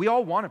we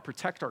all want to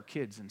protect our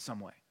kids in some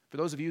way. For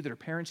those of you that are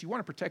parents, you want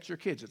to protect your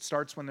kids. It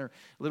starts when they're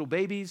little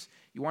babies.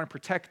 You want to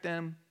protect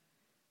them.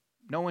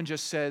 No one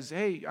just says,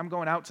 hey, I'm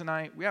going out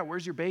tonight. Yeah,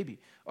 where's your baby?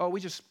 Oh, we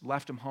just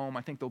left them home.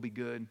 I think they'll be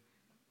good.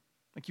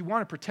 Like, you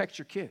want to protect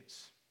your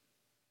kids.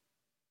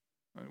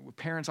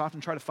 Parents often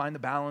try to find the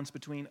balance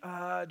between,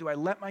 do I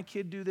let my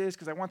kid do this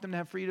because I want them to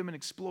have freedom and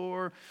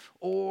explore,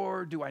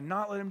 or do I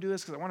not let them do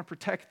this because I want to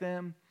protect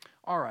them?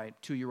 All right,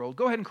 2-year-old,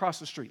 go ahead and cross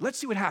the street. Let's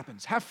see what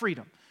happens. Have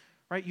freedom,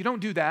 right? You don't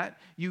do that.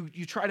 You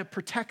try to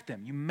protect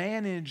them. You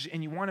manage,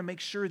 and you want to make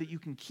sure that you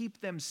can keep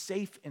them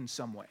safe in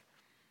some way.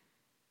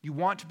 You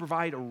want to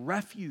provide a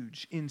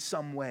refuge in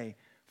some way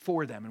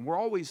for them, and we're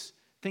always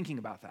thinking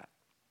about that.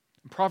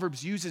 And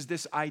Proverbs uses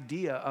this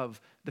idea of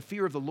the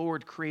fear of the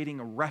Lord creating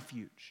a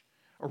refuge.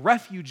 A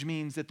refuge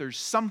means that there's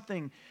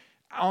something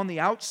on the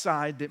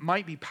outside that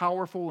might be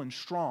powerful and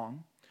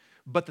strong,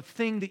 but the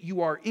thing that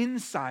you are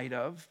inside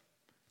of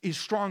is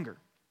stronger.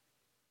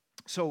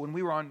 So when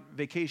we were on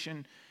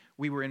vacation,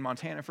 we were in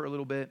Montana for a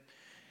little bit,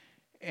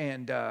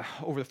 and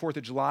over the 4th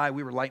of July,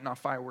 we were lighting off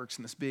fireworks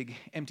in this big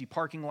empty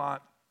parking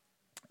lot,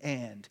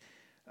 and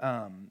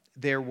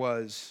there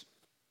was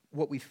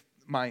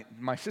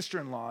my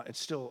sister-in-law, it's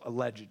still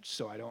alleged,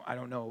 so I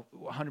don't know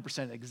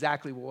 100%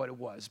 exactly what it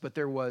was, but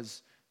there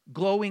was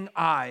glowing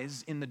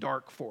eyes in the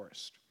dark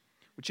forest,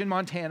 which in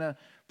Montana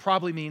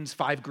probably means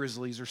 5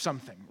 grizzlies or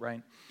something,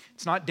 right?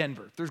 It's not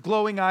Denver. If there's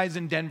glowing eyes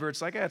in Denver,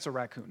 it's like, it's a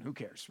raccoon. Who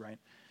cares, right?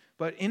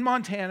 But in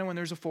Montana, when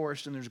there's a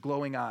forest and there's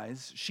glowing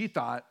eyes, she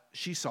thought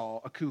she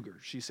saw a cougar.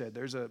 She said,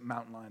 there's a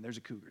mountain lion, there's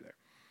a cougar there.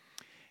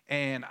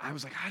 And I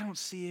was like, I don't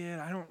see it.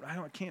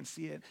 I can't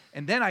see it.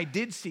 And then I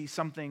did see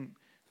something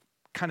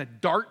kind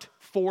of dart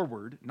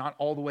forward, not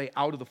all the way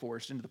out of the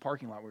forest into the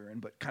parking lot we were in,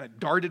 but kind of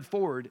darted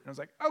forward. And I was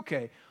like,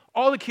 okay,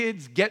 all the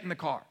kids get in the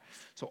car.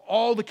 So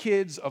all the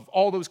kids of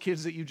all those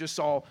kids that you just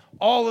saw,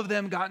 all of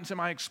them got into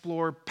my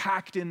Explorer,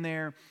 packed in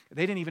there.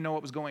 They didn't even know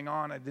what was going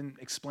on. I didn't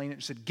explain it.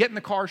 I said, get in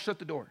the car, shut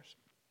the doors.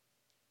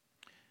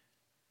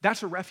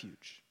 That's a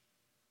refuge.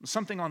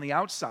 Something on the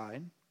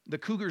outside. The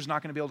cougar's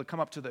not going to be able to come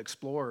up to the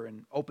Explorer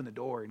and open the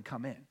door and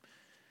come in.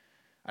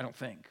 I don't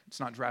think. It's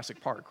not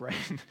Jurassic Park, right?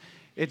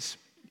 It's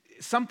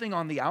something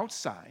on the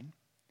outside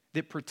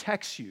that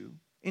protects you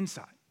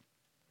inside,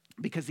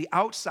 because the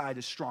outside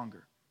is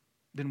stronger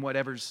than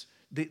whatever's,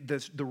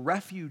 the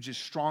refuge is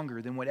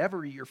stronger than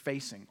whatever you're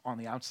facing on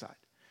the outside.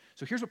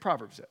 So here's what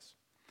Proverbs says.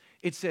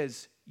 It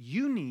says,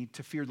 you need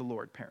to fear the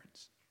Lord,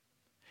 parents.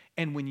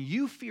 And when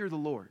you fear the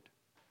Lord,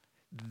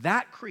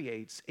 that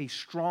creates a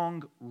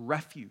strong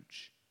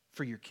refuge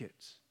for your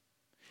kids.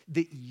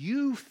 That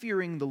you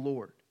fearing the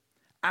Lord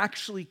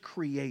actually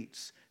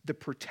creates the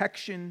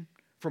protection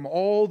from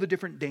all the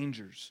different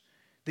dangers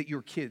that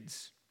your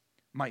kids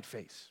might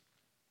face.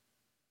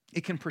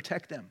 It can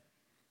protect them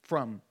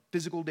from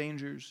physical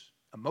dangers,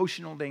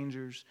 emotional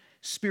dangers,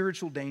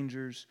 spiritual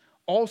dangers,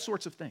 all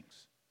sorts of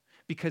things.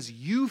 Because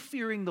you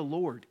fearing the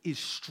Lord is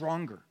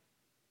stronger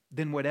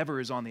than whatever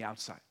is on the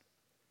outside.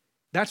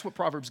 That's what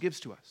Proverbs gives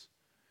to us.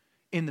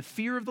 In the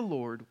fear of the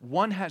Lord,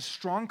 one has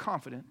strong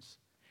confidence,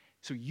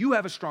 so you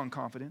have a strong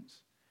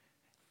confidence,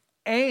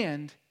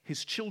 and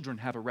his children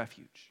have a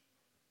refuge.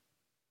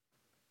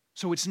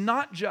 So it's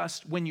not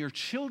just when your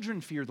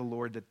children fear the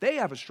Lord that they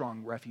have a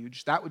strong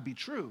refuge, that would be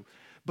true,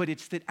 but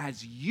it's that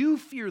as you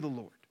fear the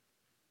Lord,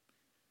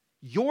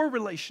 your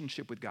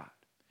relationship with God,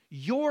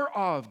 your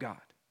awe of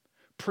God,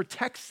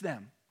 protects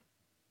them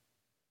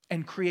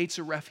and creates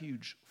a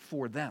refuge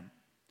for them.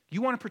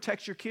 You want to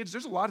protect your kids?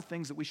 There's a lot of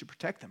things that we should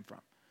protect them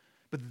from.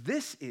 But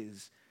this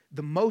is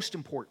the most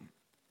important.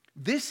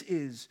 This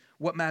is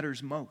what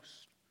matters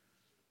most.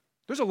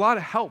 There's a lot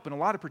of help and a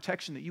lot of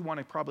protection that you want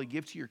to probably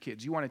give to your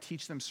kids. You want to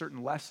teach them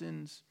certain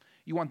lessons.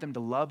 You want them to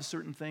love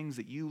certain things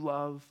that you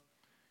love.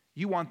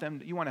 You want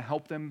to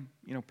help them,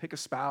 pick a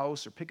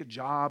spouse or pick a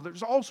job.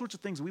 There's all sorts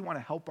of things that we want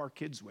to help our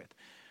kids with.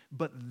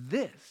 But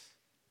this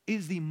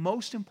is the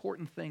most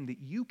important thing that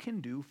you can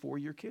do for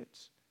your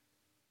kids.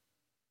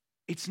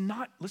 It's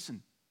not,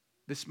 listen,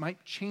 this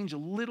might change a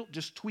little,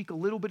 just tweak a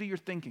little bit of your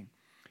thinking.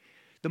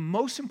 The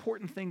most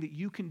important thing that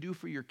you can do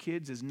for your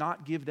kids is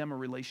not give them a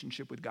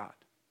relationship with God.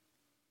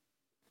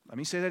 Let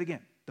me say that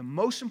again. The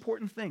most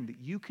important thing that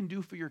you can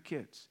do for your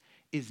kids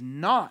is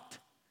not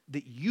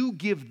that you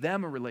give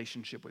them a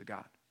relationship with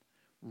God.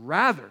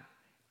 Rather,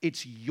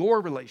 it's your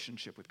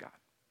relationship with God.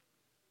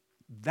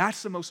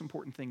 That's the most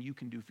important thing you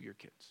can do for your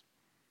kids.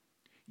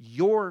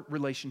 Your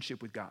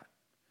relationship with God,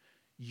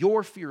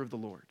 your fear of the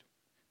Lord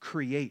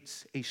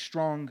creates a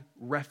strong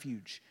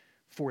refuge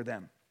for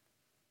them.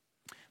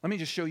 Let me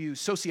just show you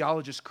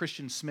sociologist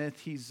Christian Smith.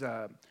 He's,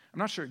 I'm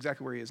not sure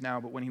exactly where he is now,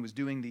 but when he was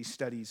doing these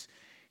studies,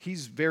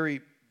 he's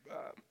very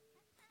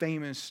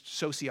famous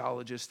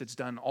sociologist that's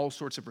done all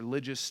sorts of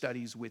religious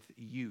studies with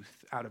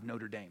youth out of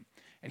Notre Dame.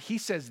 And he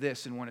says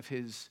this in one of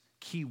his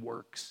key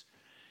works.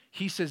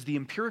 He says, the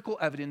empirical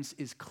evidence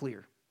is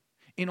clear.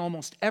 In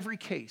almost every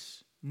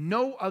case,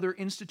 no other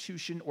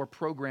institution or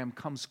program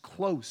comes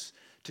close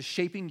to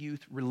shaping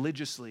youth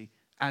religiously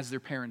as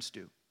their parents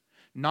do.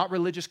 Not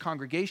religious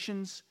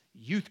congregations,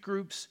 youth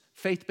groups,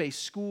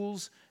 faith-based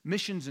schools,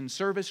 missions and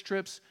service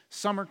trips,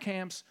 summer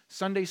camps,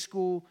 Sunday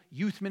school,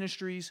 youth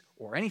ministries,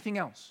 or anything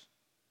else.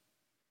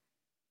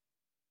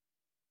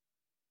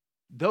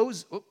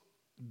 Those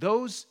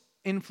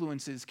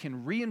influences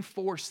can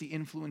reinforce the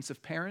influence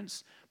of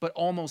parents, but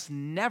almost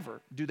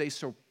never do they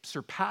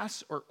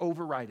surpass or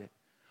override it.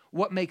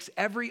 What makes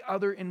every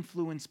other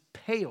influence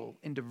pale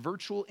into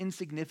virtual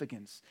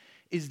insignificance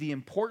is the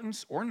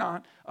importance, or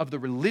not, of the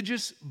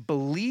religious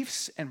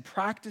beliefs and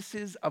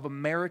practices of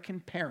American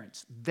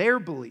parents, their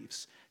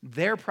beliefs,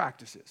 their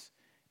practices,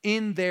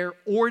 in their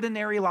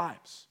ordinary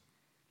lives.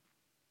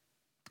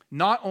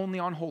 Not only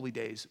on holy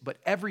days, but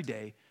every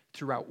day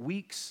throughout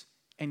weeks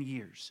and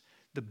years.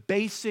 The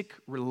basic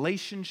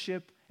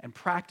relationship and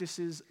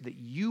practices that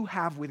you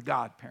have with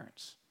God,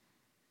 parents.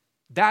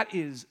 That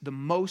is the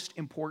most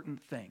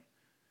important thing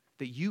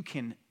that you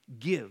can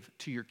give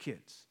to your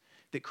kids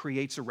that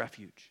creates a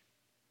refuge.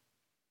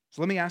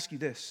 So let me ask you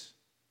this,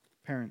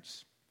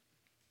 parents.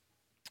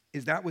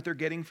 Is that what they're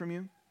getting from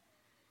you?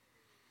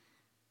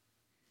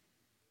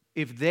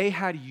 If they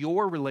had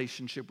your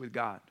relationship with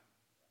God,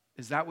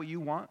 is that what you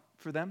want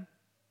for them?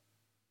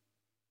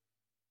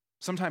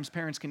 Sometimes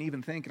parents can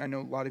even think, and I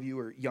know a lot of you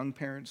are young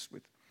parents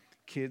with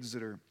kids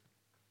that are,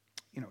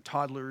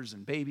 toddlers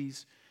and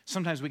babies.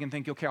 Sometimes we can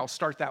think, okay, I'll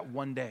start that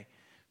one day,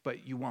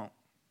 but you won't.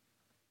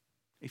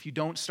 If you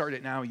don't start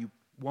it now, you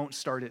won't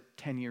start it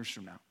 10 years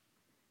from now.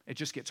 It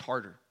just gets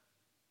harder.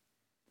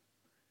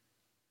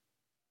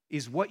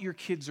 Is what your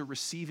kids are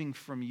receiving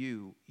from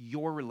you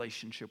your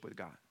relationship with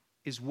God?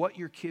 Is what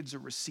your kids are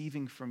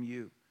receiving from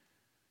you?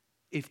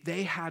 If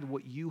they had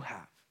what you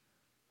have,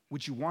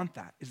 would you want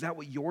that? Is that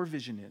what your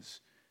vision is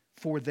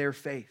for their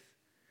faith?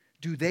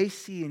 Do they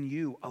see in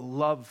you a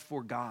love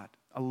for God,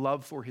 a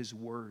love for His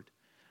Word,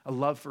 a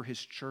love for His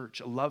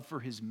church, a love for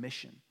His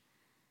mission,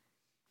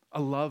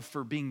 a love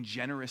for being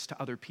generous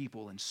to other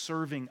people and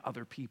serving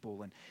other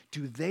people? And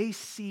do they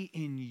see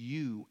in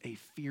you a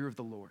fear of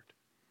the Lord?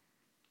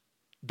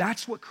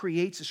 That's what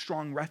creates a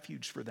strong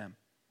refuge for them.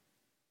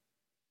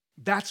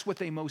 That's what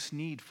they most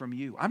need from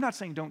you. I'm not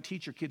saying don't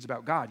teach your kids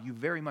about God. You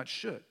very much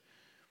should.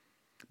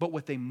 But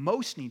what they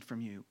most need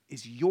from you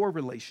is your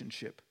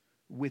relationship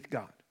with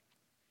God.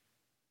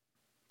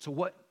 So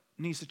what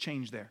needs to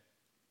change there?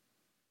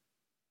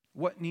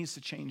 What needs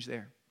to change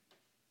there?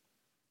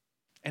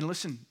 And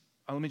listen,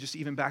 let me just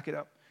even back it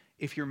up.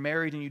 If you're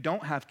married and you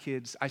don't have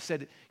kids, I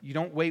said you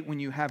don't wait when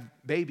you have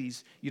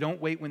babies. You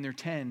don't wait when they're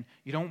 10.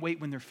 You don't wait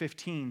when they're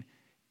 15.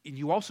 And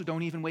you also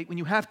don't even wait when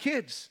you have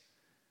kids.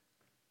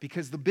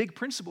 Because the big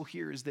principle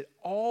here is that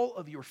all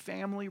of your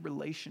family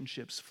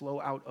relationships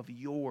flow out of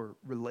your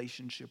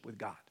relationship with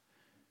God,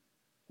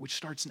 which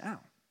starts now.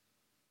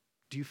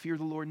 Do you fear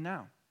the Lord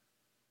now?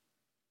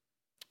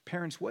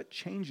 Parents, what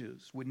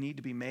changes would need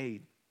to be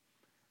made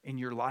in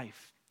your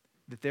life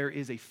that there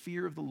is a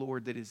fear of the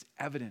Lord that is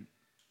evident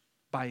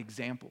by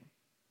example?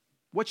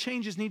 What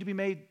changes need to be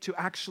made to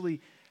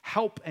actually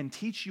help and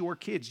teach your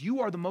kids?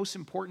 You are the most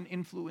important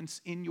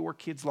influence in your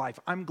kids' life.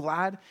 I'm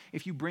glad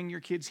if you bring your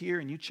kids here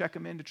and you check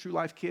them into True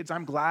Life Kids.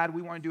 I'm glad.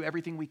 We want to do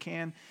everything we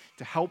can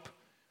to help.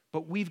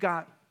 But we've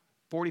got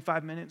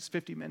 45 minutes,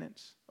 50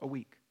 minutes a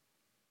week.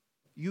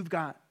 You've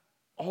got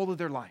all of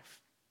their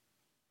life.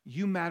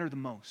 You matter the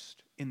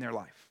most in their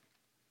life.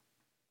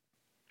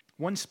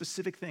 One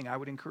specific thing I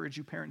would encourage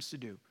you parents to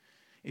do,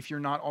 if you're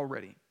not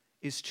already,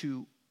 is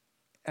to,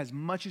 as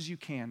much as you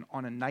can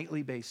on a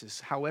nightly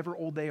basis, however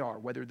old they are,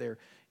 whether they're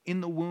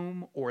in the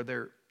womb or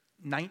they're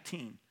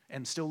 19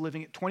 and still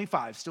living at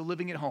 25, still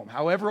living at home,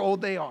 however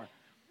old they are,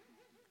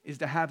 is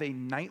to have a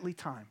nightly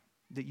time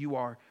that you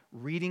are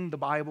reading the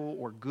Bible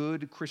or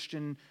good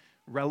Christian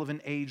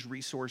relevant age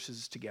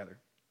resources together.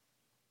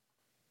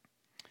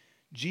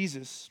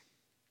 Jesus,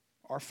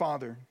 our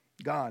Father,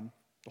 God,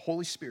 the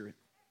Holy Spirit,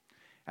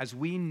 as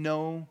we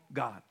know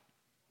God,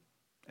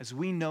 as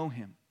we know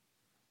Him,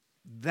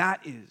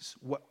 that is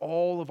what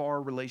all of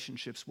our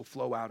relationships will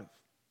flow out of.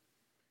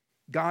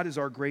 God is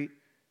our great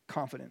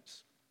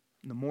confidence.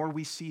 And the more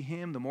we see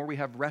Him, the more we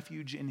have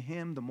refuge in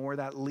Him, the more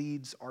that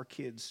leads our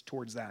kids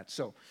towards that.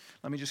 So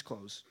let me just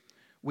close.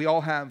 We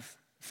all have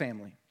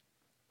family.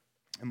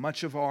 And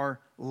much of our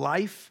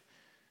life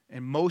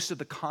and most of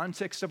the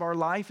context of our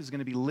life is going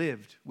to be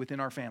lived within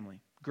our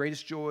family.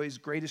 Greatest joys,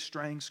 greatest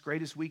strengths,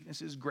 greatest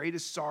weaknesses,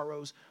 greatest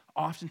sorrows,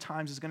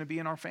 oftentimes is going to be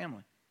in our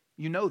family.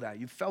 You know that.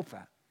 You've felt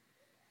that.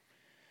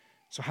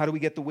 So how do we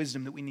get the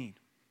wisdom that we need?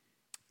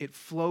 It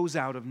flows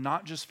out of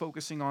not just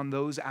focusing on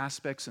those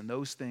aspects and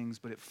those things,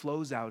 but it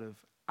flows out of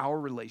our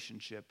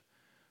relationship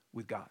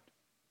with God.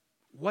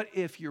 What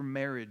if your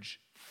marriage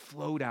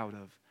flowed out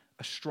of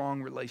a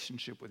strong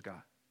relationship with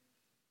God?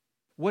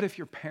 What if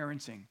your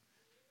parenting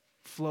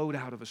flowed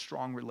out of a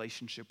strong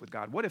relationship with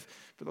God? What if,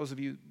 for those of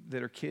you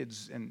that are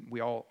kids, and we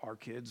all are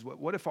kids,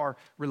 what if our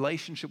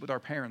relationship with our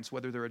parents,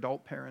 whether they're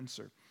adult parents,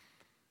 or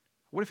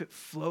what if it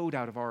flowed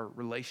out of our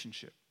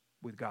relationship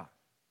with God?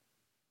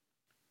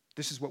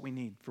 This is what we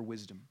need for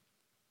wisdom.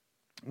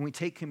 When we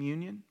take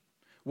communion,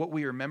 what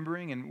we are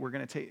remembering, and we're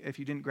going to take, if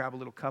you didn't grab a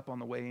little cup on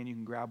the way in, you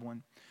can grab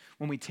one.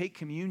 When we take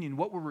communion,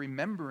 what we're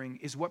remembering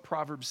is what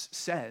Proverbs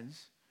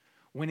says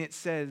when it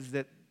says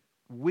that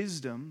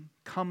wisdom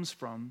comes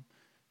from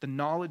the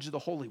knowledge of the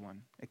Holy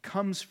One. It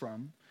comes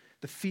from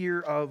the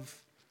fear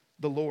of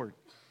the Lord,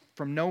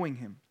 from knowing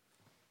Him,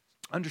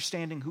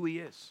 understanding who He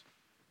is.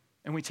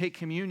 And we take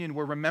communion,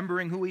 we're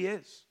remembering who He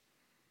is.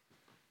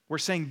 We're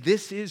saying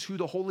this is who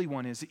the Holy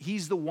One is.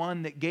 He's the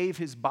one that gave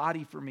His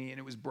body for me and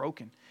it was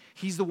broken.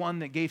 He's the one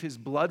that gave His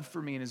blood for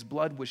me and His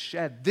blood was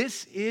shed.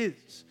 This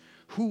is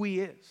who He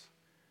is.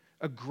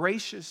 A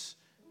gracious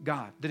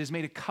God that has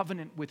made a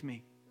covenant with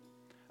me.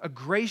 A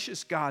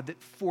gracious God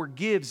that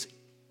forgives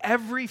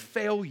every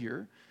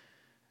failure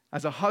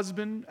as a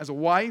husband, as a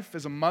wife,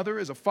 as a mother,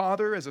 as a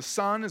father, as a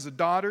son, as a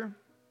daughter,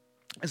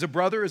 as a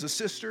brother, as a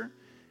sister,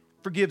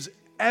 forgives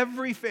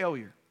every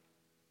failure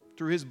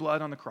through His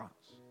blood on the cross.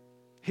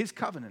 His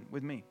covenant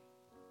with me.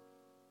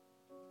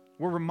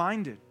 We're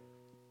reminded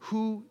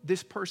who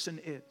this person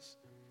is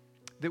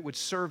that would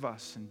serve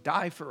us and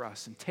die for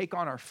us and take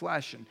on our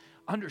flesh and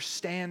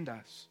understand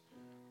us.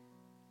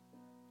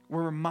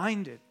 We're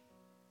reminded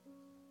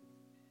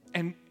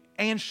and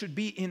should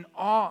be in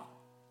awe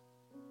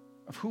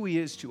of who He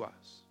is to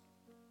us.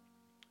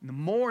 And the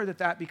more that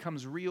that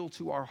becomes real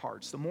to our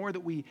hearts, the more that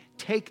we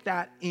take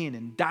that in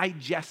and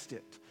digest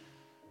it,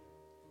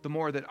 the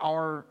more that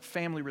our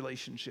family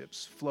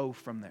relationships flow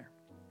from there.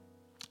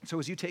 So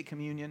as you take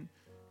communion,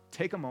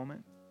 take a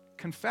moment,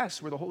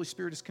 confess where the Holy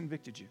Spirit has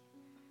convicted you.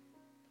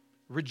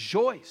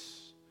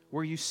 Rejoice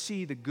where you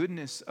see the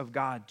goodness of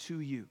God to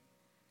you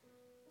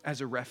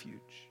as a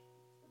refuge,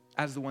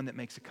 as the one that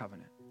makes a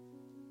covenant,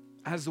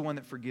 as the one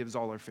that forgives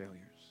all our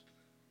failures.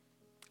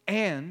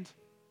 And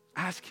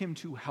ask Him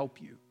to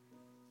help you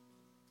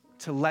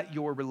to let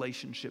your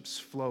relationships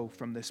flow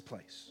from this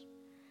place.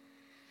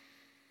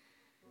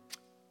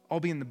 I'll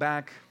be in the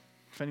back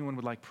if anyone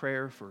would like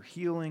prayer for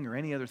healing or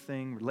any other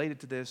thing related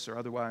to this or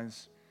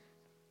otherwise.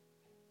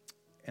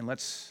 And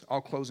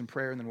I'll close in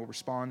prayer and then we'll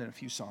respond in a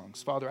few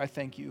songs. Father, I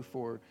thank You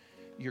for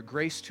Your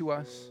grace to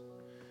us.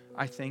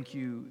 I thank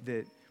You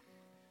that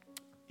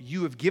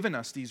You have given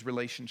us these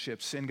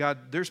relationships. And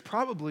God, there's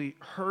probably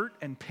hurt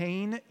and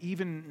pain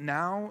even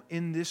now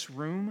in this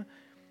room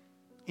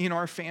in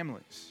our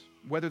families,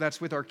 whether that's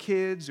with our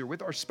kids or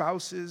with our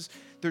spouses.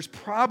 There's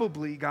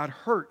probably, God,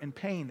 hurt and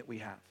pain that we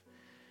have.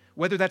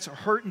 Whether that's a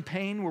hurt and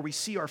pain where we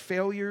see our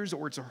failures,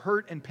 or it's a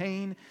hurt and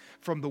pain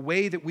from the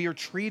way that we are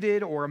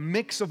treated, or a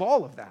mix of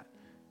all of that.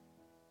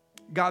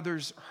 God,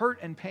 there's hurt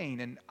and pain,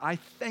 and I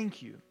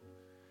thank You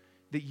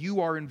that You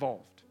are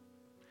involved,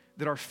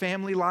 that our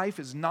family life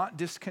is not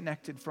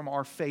disconnected from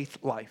our faith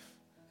life,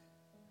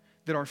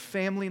 that our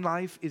family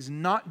life is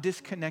not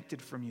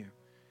disconnected from You.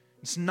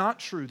 It's not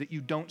true that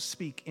You don't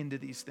speak into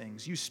these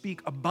things. You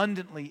speak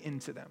abundantly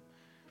into them.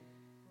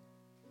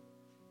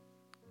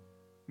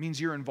 It means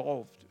You're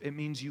involved. It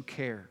means You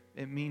care.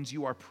 It means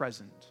You are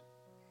present.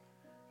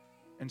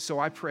 And so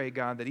I pray,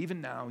 God, that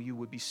even now You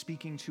would be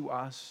speaking to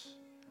us,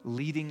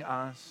 leading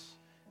us,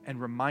 and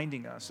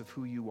reminding us of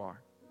who You are.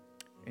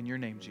 In Your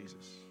name,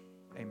 Jesus.